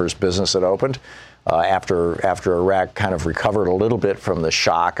happened. The first business that opened after Iraq kind of recovered a little bit from the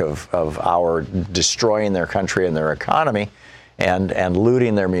shock of our destroying their country and their economy, and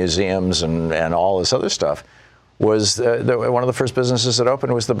looting their museums and all this other stuff, was one of the first businesses that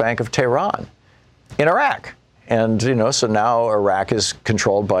opened was the Bank of Tehran in Iraq. And, so now Iraq is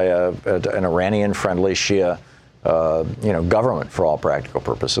controlled by an Iranian-friendly Shia, government for all practical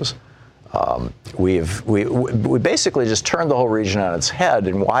purposes. We basically just turned the whole region on its head.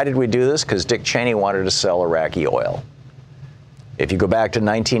 And why did we do this? Because Dick Cheney wanted to sell Iraqi oil. If you go back to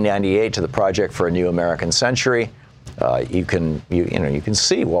 1998 to the Project for a New American Century, you can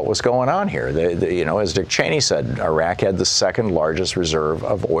see what was going on here. As Dick Cheney said, Iraq had the second largest reserve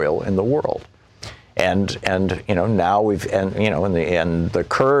of oil in the world, and now the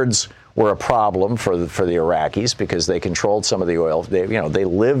Kurds were a problem for the Iraqis because they controlled some of the oil. They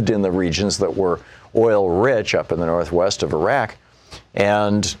lived in the regions that were oil rich up in the northwest of Iraq,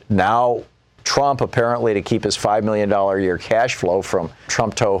 and now Trump, apparently to keep his $5 million a year cash flow from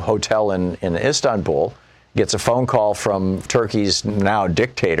Trump Towers Hotel in Istanbul, gets a phone call from Turkey's now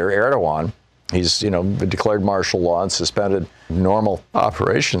dictator, Erdogan. He's, declared martial law and suspended normal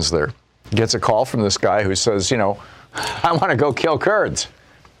operations there. Gets a call from this guy who says, I want to go kill Kurds.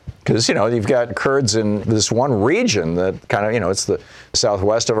 Because, you've got Kurds in this one region that kind of, it's the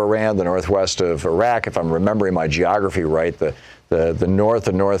southwest of Iran, the northwest of Iraq, if I'm remembering my geography right, the north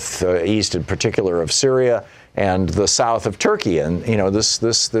and northeast in particular of Syria, and the south of Turkey. And,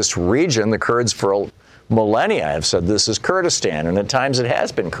 this region, the Kurds for millennia have said this is Kurdistan, and at times it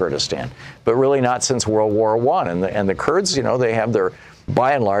has been Kurdistan, but really not since World War I. And the Kurds, they have their,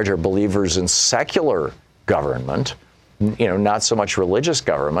 by and large, are believers in secular government, not so much religious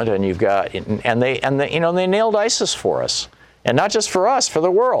government. And you've got, and they nailed ISIS for us, and not just for us, for the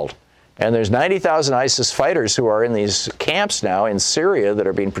world. And there's 90,000 ISIS fighters who are in these camps now in Syria that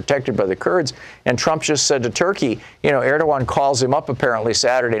are being protected by the Kurds. And Trump just said to Turkey, Erdogan calls him up apparently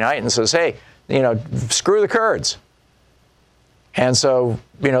Saturday night and says, hey, screw the Kurds. And so,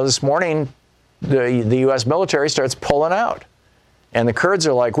 this morning, the U.S. military starts pulling out. And the Kurds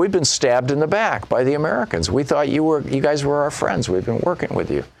are like, we've been stabbed in the back by the Americans. We thought you guys were our friends. We've been working with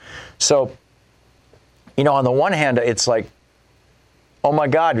you. So, on the one hand, it's like, oh my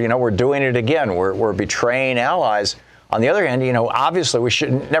God, we're doing it again. We're betraying allies. On the other hand, obviously we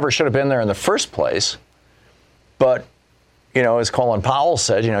never should have been there in the first place. But, as Colin Powell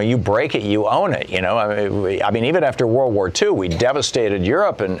said, you break it, you own it. I mean, even after World War II, we devastated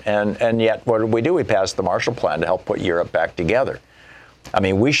Europe, and yet what did we do? We passed the Marshall Plan to help put Europe back together. I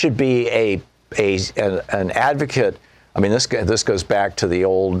mean, we should be an advocate. I mean, this goes back to the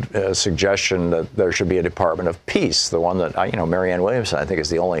old suggestion that there should be a Department of Peace, the one that Marianne Williamson, I think, is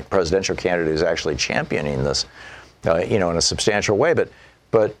the only presidential candidate who's actually championing this, in a substantial way.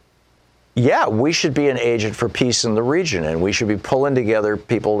 But yeah, we should be an agent for peace in the region, and we should be pulling together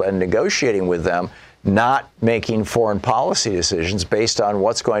people and negotiating with them, not making foreign policy decisions based on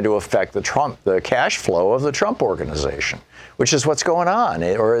what's going to affect the cash flow of the Trump organization, which is what's going on,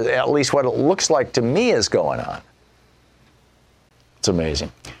 or at least what it looks like to me is going on. It's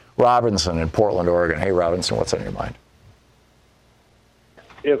amazing. Robinson in Portland, Oregon. Hey, Robinson, what's on your mind?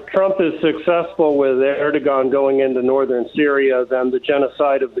 If Trump is successful with Erdogan going into northern Syria, then the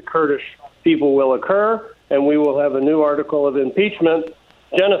genocide of the Kurdish people will occur, and we will have a new article of impeachment,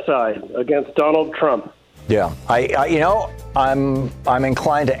 genocide against Donald Trump. Yeah, I'm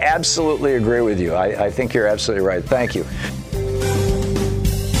inclined to absolutely agree with you. I think you're absolutely right. Thank you.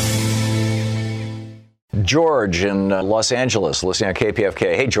 George in Los Angeles, listening on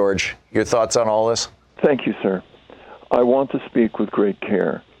KPFK. Hey, George, your thoughts on all this? Thank you, sir. I want to speak with great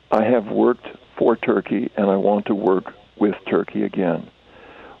care. I have worked for Turkey, and I want to work with Turkey again.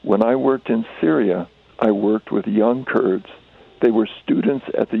 When I worked in Syria, I worked with young Kurds. They were students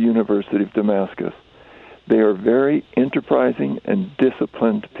at the University of Damascus. They are very enterprising and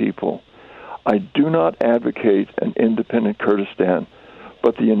disciplined people. I do not advocate an independent Kurdistan,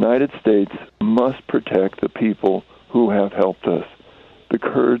 but the United States must protect the people who have helped us. The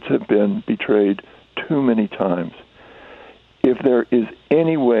Kurds have been betrayed too many times. If there is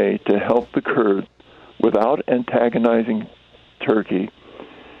any way to help the Kurds without antagonizing Turkey,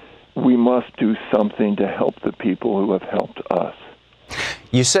 we must do something to help the people who have helped us.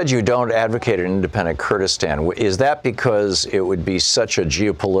 You said you don't advocate an independent Kurdistan. Is that because it would be such a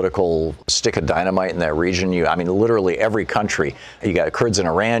geopolitical stick of dynamite in that region? Literally every country. You got Kurds in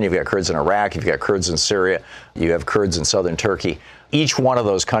Iran, you've got Kurds in Iraq, you've got Kurds in Syria, you have Kurds in southern Turkey. Each one of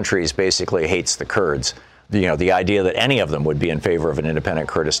those countries basically hates the Kurds. The idea that any of them would be in favor of an independent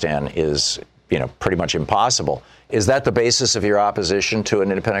Kurdistan is, pretty much impossible. Is that the basis of your opposition to an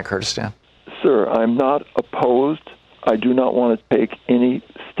independent Kurdistan? Sir, I'm not opposed. I do not want to take any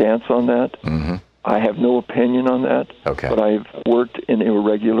stance on that. Mm-hmm. I have no opinion on that. Okay. But I've worked in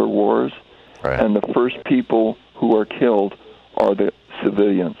irregular wars, right. And the first people who are killed are the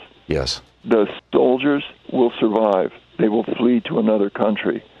civilians. Yes. The soldiers will survive. They will flee to another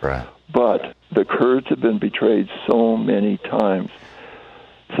country. Right. But the Kurds have been betrayed so many times.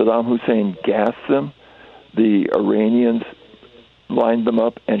 Saddam Hussein gassed them. The Iranians lined them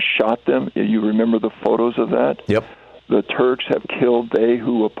up and shot them. You remember the photos of that? Yep. The Turks have killed they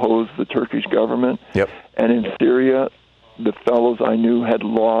who oppose the Turkish government. Yep. And in Syria, the fellows I knew had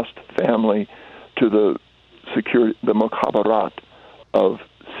lost family to the Mukhabarat of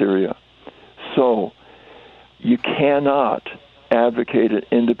Syria. So you cannot advocate an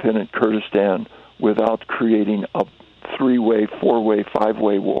independent Kurdistan without creating a three-way, four-way,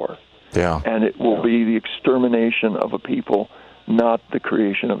 five-way war. Yeah. And it will be the extermination of a people, not the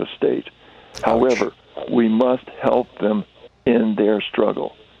creation of a state. However, we must help them in their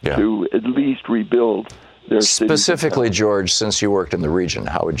struggle to at least rebuild their cities. Specifically, George, since you worked in the region,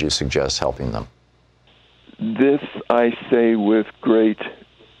 how would you suggest helping them? This I say with great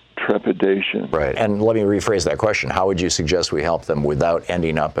trepidation. Right. And let me rephrase that question. How would you suggest we help them without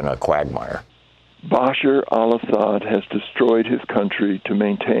ending up in a quagmire? Bashar al-Assad has destroyed his country to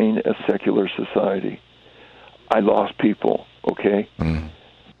maintain a secular society. I lost people, okay? Mm.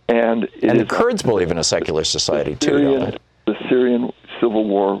 And the Kurds believe in a secular society, too, don't they? The Syrian civil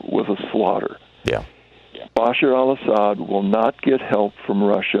war was a slaughter. Yeah. Bashar al-Assad will not get help from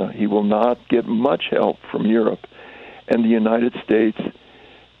Russia. He will not get much help from Europe. And the United States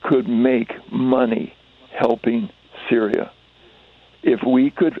could make money helping Syria. If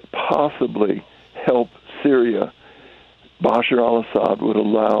we could possibly help Syria, Bashar al-Assad would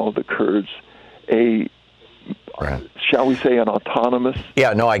allow the Kurds shall we say, an autonomous...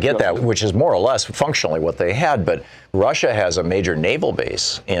 Yeah, no, I get that, which is more or less functionally what they had, but Russia has a major naval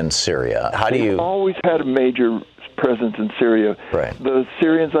base in Syria. They've always had a major presence in Syria. Right. The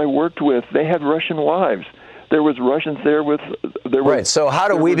Syrians I worked with, they had Russian wives. There was Russians there with... Right, so how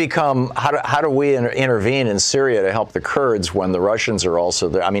do we intervene in Syria to help the Kurds when the Russians are also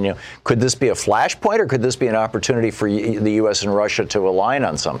there? I mean, could this be a flashpoint, or could this be an opportunity for the U.S. and Russia to align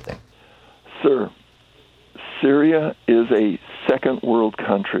on something? Sir, Syria is a second world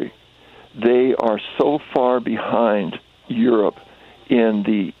country. They are so far behind Europe in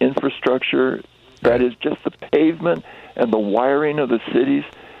the infrastructure, that is just the pavement and the wiring of the cities,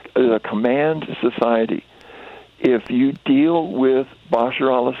 a command society. If you deal with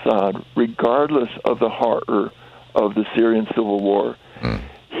Bashar al-Assad, regardless of the horror of the Syrian civil war,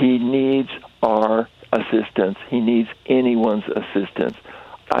 he needs our assistance. He needs anyone's assistance.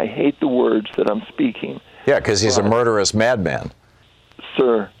 I hate the words that I'm speaking. Yeah, because he's a murderous madman.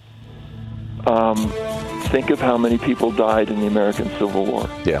 Sir, think of how many people died in the American Civil War.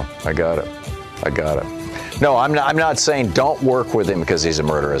 Yeah, I got it. No, I'm not saying don't work with him because he's a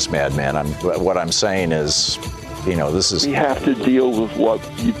murderous madman. What I'm saying is, this is... We have to deal with what...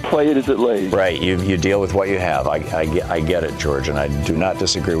 You play it as it lays. Right, you deal with what you have. I get it, George, and I do not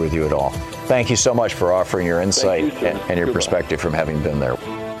disagree with you at all. Thank you so much for offering your insight and your perspective from having been there.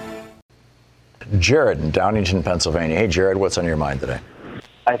 Jared in Downingtown, Pennsylvania. Hey, Jared, what's on your mind today?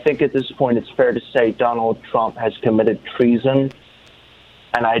 I think at this point it's fair to say Donald Trump has committed treason,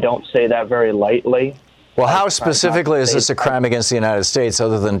 and I don't say that very lightly. Well, how specifically is this a crime against the United States,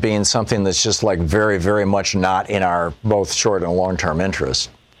 other than being something that's just like very, very much not in our both short and long-term interest?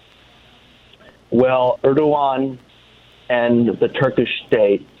 Well, Erdogan and the Turkish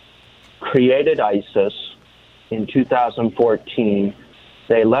state created ISIS in 2014.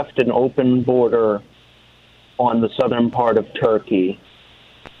 They left an open border on the southern part of Turkey.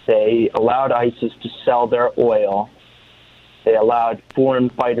 They allowed ISIS to sell their oil. They allowed foreign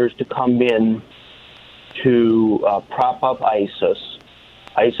fighters to come in to prop up ISIS.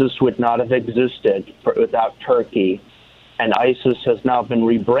 ISIS would not have existed without Turkey. And ISIS has now been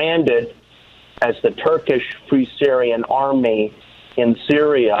rebranded as the Turkish Free Syrian Army in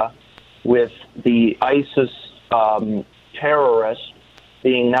Syria, with the ISIS terrorists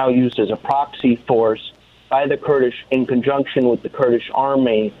being now used as a proxy force by the Kurdish in conjunction with the Kurdish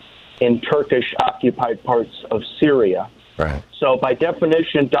army in Turkish-occupied parts of Syria. Right. So by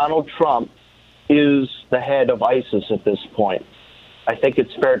definition, Donald Trump is the head of ISIS at this point. I think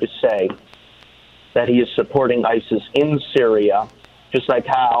it's fair to say that he is supporting ISIS in Syria, just like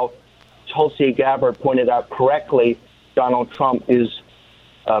how Tulsi Gabbard pointed out correctly, Donald Trump is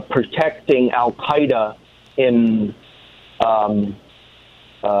protecting Al-Qaeda in the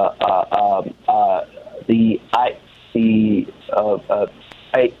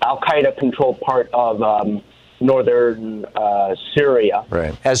Al-Qaeda controlled part of northern Syria.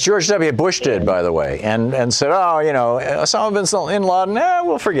 Right. As George W. Bush did, by the way, and said, Osama bin Laden,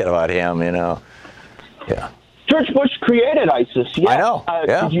 we'll forget about him, Yeah. George Bush created ISIS. Yeah. I know.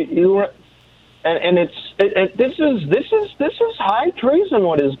 Yeah. And this is high treason.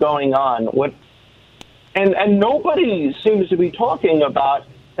 What is going on? And nobody seems to be talking about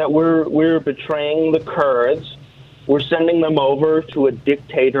that we're betraying the Kurds. We're sending them over to a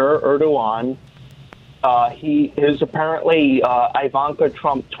dictator, Erdogan. He is apparently, Ivanka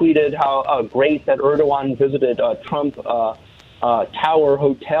Trump tweeted how great that Erdogan visited Trump Tower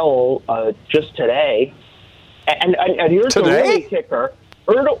Hotel just today. And here's the really kicker.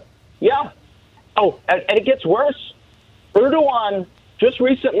 Yeah. Oh, and it gets worse. Erdogan just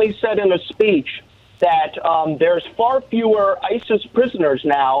recently said in a speech that there's far fewer ISIS prisoners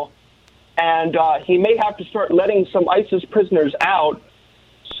now, and he may have to start letting some ISIS prisoners out.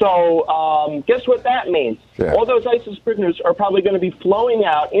 So guess what that means? Yeah. All those ISIS prisoners are probably going to be flowing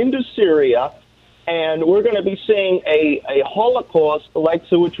out into Syria, and we're going to be seeing a Holocaust the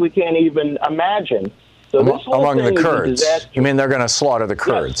likes of which we can't even imagine. So among the Kurds, you mean they're going to slaughter the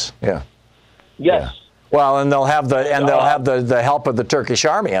Kurds? Yes. Yeah. Yes. Well, and they'll have the help of the Turkish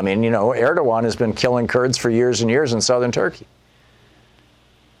army. I mean, Erdogan has been killing Kurds for years and years in southern Turkey.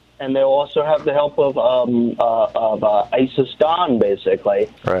 And they'll also have the help of ISIS-Don, basically.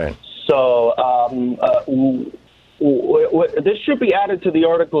 Right. So this should be added to the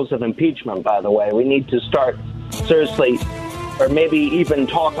articles of impeachment, by the way. We need to start seriously, or maybe even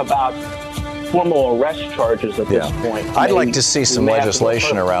talk about formal arrest charges at this point. I'd like to see some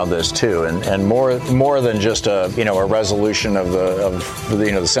legislation around this too, and more than just a resolution of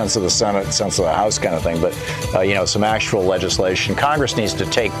the sense of the Senate, sense of the House kind of thing, but some actual legislation. Congress needs to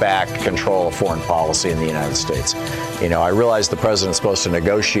take back control of foreign policy in the United States. I realize the president's supposed to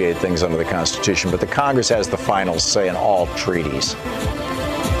negotiate things under the Constitution, but the Congress has the final say in all treaties.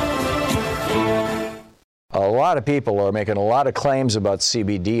 A lot of people are making a lot of claims about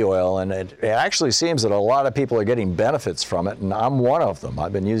CBD oil, and it actually seems that a lot of people are getting benefits from it, and I'm one of them.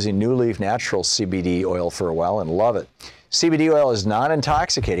 I've been using New Leaf Naturals CBD oil for a while and love it. CBD oil is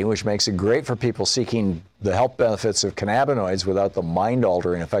non-intoxicating, which makes it great for people seeking the health benefits of cannabinoids without the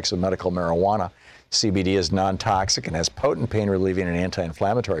mind-altering effects of medical marijuana. CBD is non-toxic and has potent pain-relieving and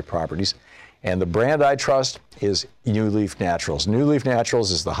anti-inflammatory properties. And the brand I trust is New Leaf Naturals. New Leaf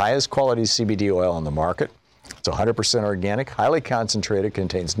Naturals is the highest quality CBD oil on the market. It's 100% organic, highly concentrated,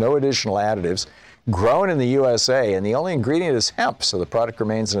 contains no additional additives, grown in the USA, and the only ingredient is hemp, so the product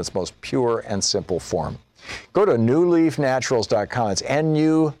remains in its most pure and simple form. Go to newleafnaturals.com. It's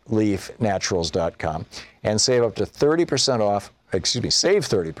newleafnaturals.com and save up to 30% off, save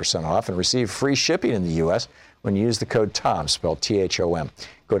 30% off and receive free shipping in the U.S. when you use the code TOM, spelled THOM.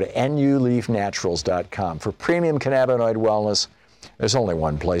 Go to newleafnaturals.com. For premium cannabinoid wellness, there's only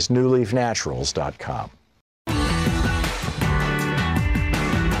one place, newleafnaturals.com.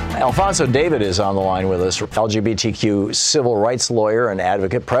 Alphonso David is on the line with us, LGBTQ civil rights lawyer and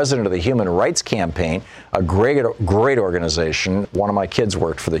advocate, president of the Human Rights Campaign, a great organization. One of my kids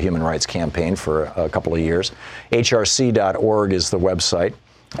worked for the Human Rights Campaign for a couple of years. hrc.org is the website.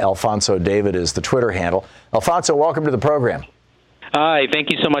 Alphonso David is the Twitter handle. Alphonso, welcome to the program. Hi, thank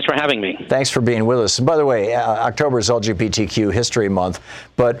you so much for having me. Thanks for being with us. And by the way, October is LGBTQ History Month,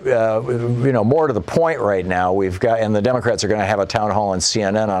 but more to the point right now, and the Democrats are going to have a town hall on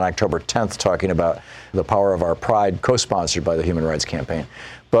CNN on October 10th talking about the power of our pride, co-sponsored by the Human Rights Campaign.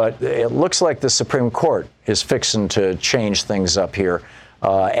 But it looks like the Supreme Court is fixing to change things up here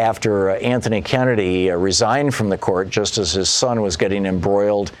after Anthony Kennedy resigned from the court just as his son was getting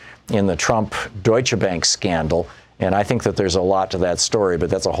embroiled in the Trump Deutsche Bank scandal. And I think that there's a lot to that story,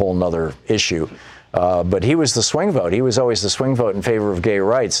 but that's a whole nother issue. But he was the swing vote. He was always the swing vote in favor of gay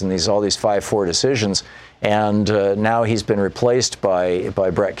rights and all these 5-4 decisions. And now he's been replaced by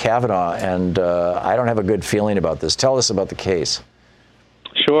Brett Kavanaugh. And I don't have a good feeling about this. Tell us about the case.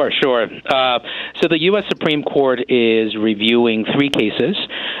 Sure. So the U.S. Supreme Court is reviewing 3 cases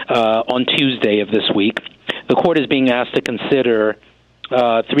on Tuesday of this week. The court is being asked to consider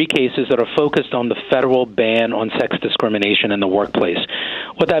 3 cases that are focused on the federal ban on sex discrimination in the workplace.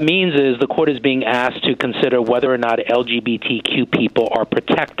 What that means is the court is being asked to consider whether or not LGBTQ people are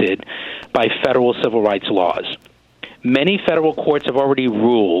protected by federal civil rights laws. Many federal courts have already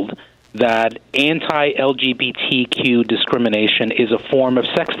ruled that anti-LGBTQ discrimination is a form of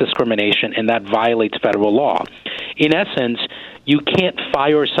sex discrimination and that violates federal law. In essence, you can't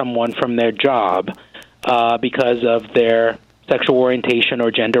fire someone from their job because of their sexual orientation or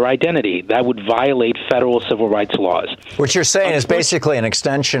gender identity. That would violate federal civil rights laws. What you're saying is basically an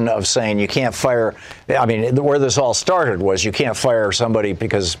extension of saying you can't fire. I mean, where this all started was you can't fire somebody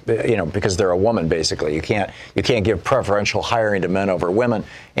because they're a woman. Basically, you can't give preferential hiring to men over women.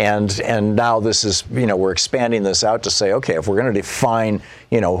 And now this is we're expanding this out to say, okay, if we're going to define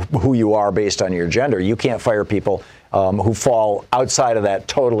who you are based on your gender, you can't fire people who fall outside of that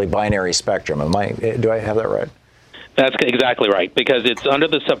totally binary spectrum. Do I have that right? That's exactly right, because it's under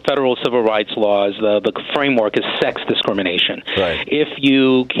the federal civil rights laws. The framework is sex discrimination. Right. If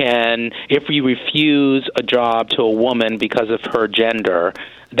you refuse a job to a woman because of her gender,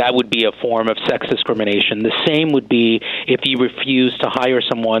 that would be a form of sex discrimination. The same would be if you refuse to hire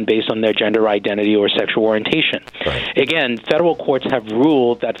someone based on their gender identity or sexual orientation. Right. Again, federal courts have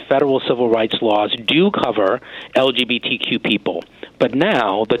ruled that federal civil rights laws do cover LGBTQ people. But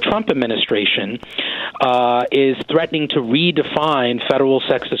now the Trump administration is threatening to redefine federal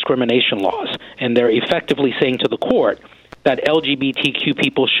sex discrimination laws, and they're effectively saying to the court that LGBTQ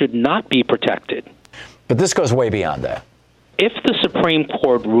people should not be protected. But this goes way beyond that. If the Supreme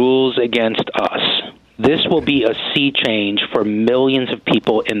Court rules against us, this will be a sea change for millions of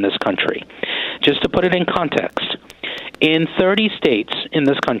people in this country. Just to put it in context, in 30 states in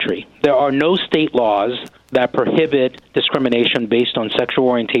this country, there are no state laws that prohibit discrimination based on sexual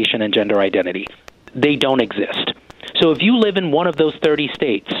orientation and gender identity. They don't exist. So if you live in one of those 30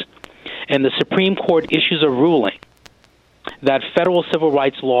 states and the Supreme Court issues a ruling that federal civil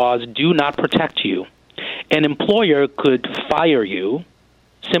rights laws do not protect you, an employer could fire you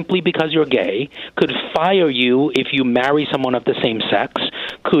simply because you're gay, could fire you if you marry someone of the same sex,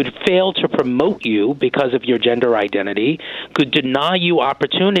 could fail to promote you because of your gender identity, could deny you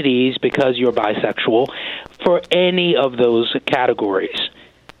opportunities because you're bisexual. For any of those categories,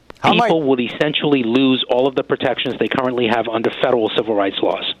 people will essentially lose all of the protections they currently have under federal civil rights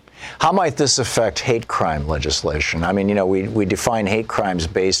laws. How might this affect hate crime legislation? I mean, we define hate crimes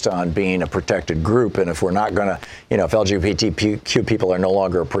based on being a protected group, and if we're not going to, if LGBTQ people are no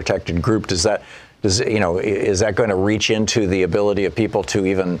longer a protected group, is that going to reach into the ability of people to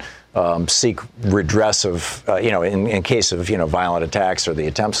even seek redress of, in case of, violent attacks or the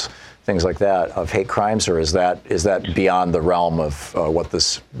attempts, things like that, of hate crimes, or is that beyond the realm of what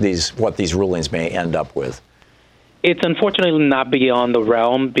these rulings may end up with? It's unfortunately not beyond the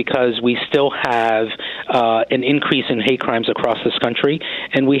realm, because we still have an increase in hate crimes across this country,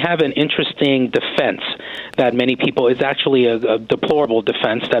 and we have an interesting defense that many people, it's actually a deplorable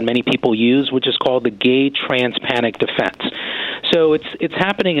defense that many people use, which is called the gay trans panic defense. So it's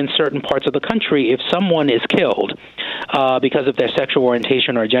happening in certain parts of the country. If someone is killed because of their sexual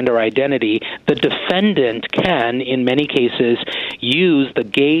orientation or gender identity, the defendant can, in many cases, use the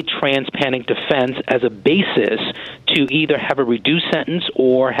gay trans panic defense as a basis to either have a reduced sentence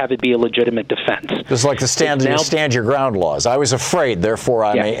or have it be a legitimate defense. It's like the stand your ground laws. I was afraid, therefore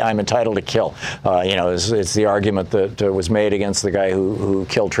I'm entitled to kill. It's the argument that was made against the guy who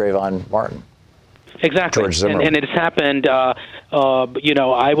killed Trayvon Martin. Exactly, and it's happened. I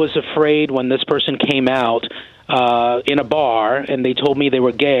was afraid when this person came out in a bar and they told me they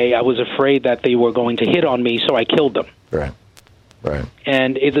were gay. I was afraid that they were going to hit on me, so I killed them. Right.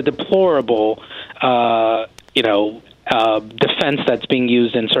 And it's a deplorable, defense that's being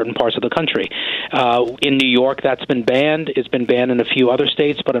used in certain parts of the country. In New York, that's been banned. It's been banned in a few other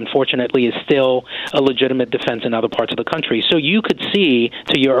states, but unfortunately is still a legitimate defense in other parts of the country. So you could see,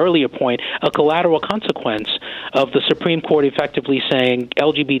 to your earlier point, a collateral consequence of the Supreme Court effectively saying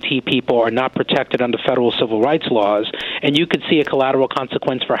LGBT people are not protected under federal civil rights laws, and you could see a collateral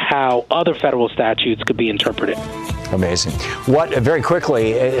consequence for how other federal statutes could be interpreted. Amazing. Very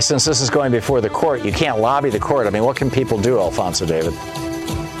quickly, since this is going before the court, you can't lobby the court. I mean, what can people do, Alphonso David?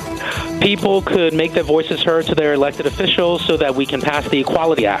 People could make their voices heard to their elected officials so that we can pass the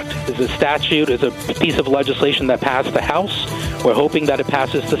Equality Act. It's a statute, it's a piece of legislation that passed the House. We're hoping that it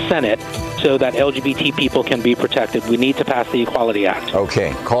passes the Senate so that LGBT people can be protected. We need to pass the Equality Act.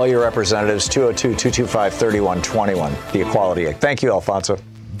 Okay. Call your representatives, 202-225-3121, the Equality Act. Thank you, Alphonso.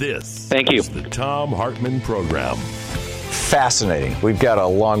 Thank you. Is the Thom Hartmann Program. Fascinating. We've got a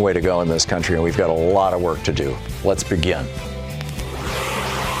long way to go in this country, and we've got a lot of work to do. Let's begin.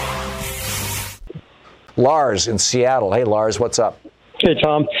 Lars in Seattle. Hey, Lars, what's up? Hey,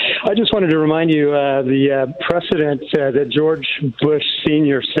 Tom. I just wanted to remind you the precedent that George Bush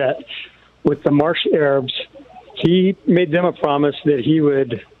Sr. set with the Marsh Arabs. He made them a promise that he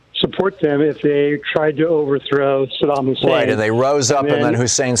would support them if they tried to overthrow Saddam Hussein. Right, and they rose up, and then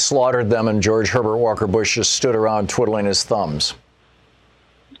Hussein slaughtered them, and George Herbert Walker Bush just stood around twiddling his thumbs.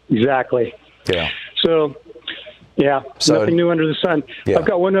 Exactly. Yeah. So nothing new under the sun. Yeah. I've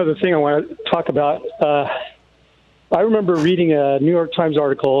got one other thing I want to talk about. I remember reading a New York Times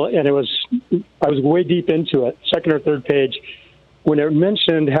article, and I was way deep into it, second or third page, when it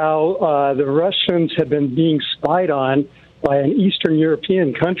mentioned how the Russians had been being spied on by an Eastern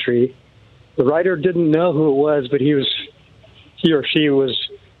European country. The writer didn't know who it was, but he or she was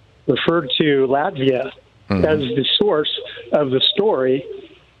referred to Latvia as the source of the story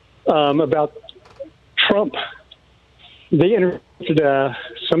about Trump they entered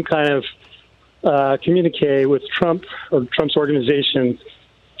some kind of communique with Trump or Trump's organization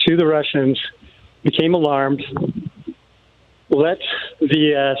to the Russians, became alarmed, let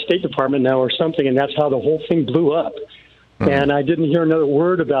the State Department know or something, and that's how the whole thing blew up. And I didn't hear another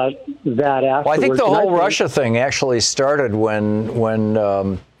word about that afterwards. Well, I think the whole Russia thing actually started when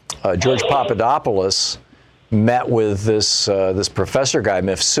George Papadopoulos met with this professor guy,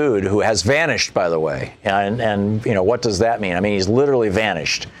 Mifsud, who has vanished, by the way. And you know, what does that mean? I mean, he's literally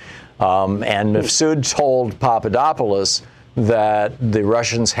vanished. And Mifsud told Papadopoulos that the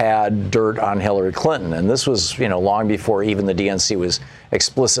Russians had dirt on Hillary Clinton. And this was, you know, long before even the DNC was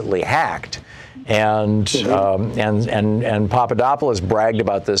explicitly hacked. And Papadopoulos bragged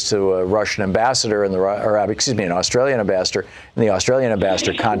about this to a Russian ambassador and an Australian ambassador, and the Australian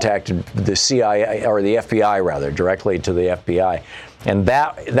ambassador contacted the CIA or the FBI rather directly to the FBI, and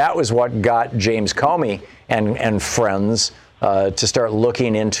that was what got James Comey and friends to start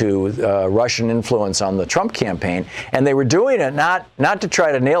looking into Russian influence on the Trump campaign. And they were doing it not to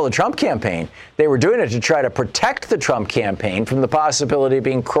try to nail the Trump campaign. They were doing it to try to protect the Trump campaign from the possibility of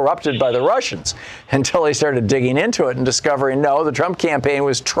being corrupted by the Russians, until they started digging into it and discovering, no, the Trump campaign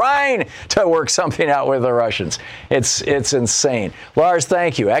was trying to work something out with the Russians. It's insane. Lars,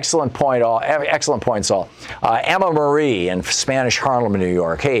 thank you. Excellent point, all. Excellent points, all. Emma Marie in Spanish Harlem, New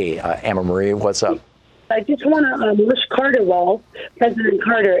York. Hey, Emma Marie, what's up? I just want to wish Carter well, President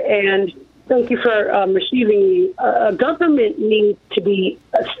Carter, and thank you for receiving me. A government needs to be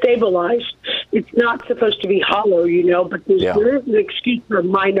stabilized. It's not supposed to be hollow, you know, but there is an excuse for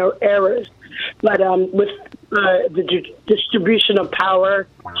minor errors. But with the distribution of power,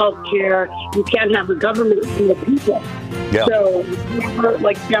 healthcare, you can't have a government from the people. Yeah. So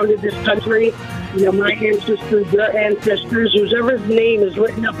whoever founded this country, you know, my ancestors, their ancestors, whoever's name is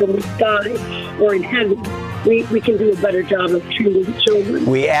written up in the sky or in heaven, we can do a better job of treating children.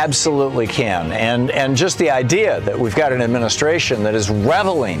 We absolutely can. And just the idea that we've got an administration that is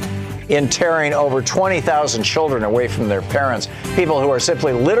reveling in tearing over 20,000 children away from their parents, people who are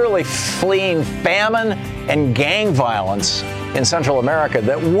simply literally fleeing famine and gang violence in Central America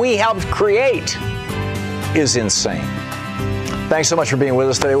that we helped create, is insane. Thanks so much for being with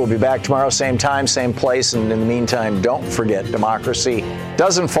us today. We'll be back tomorrow, same time, same place. And in the meantime, don't forget, democracy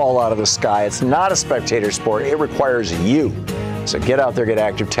doesn't fall out of the sky. It's not a spectator sport. It requires you. So get out there, get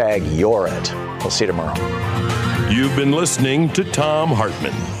active, tag, you're it. We'll see you tomorrow. You've been listening to Thom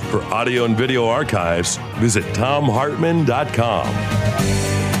Hartmann. For audio and video archives, visit thomhartmann.com.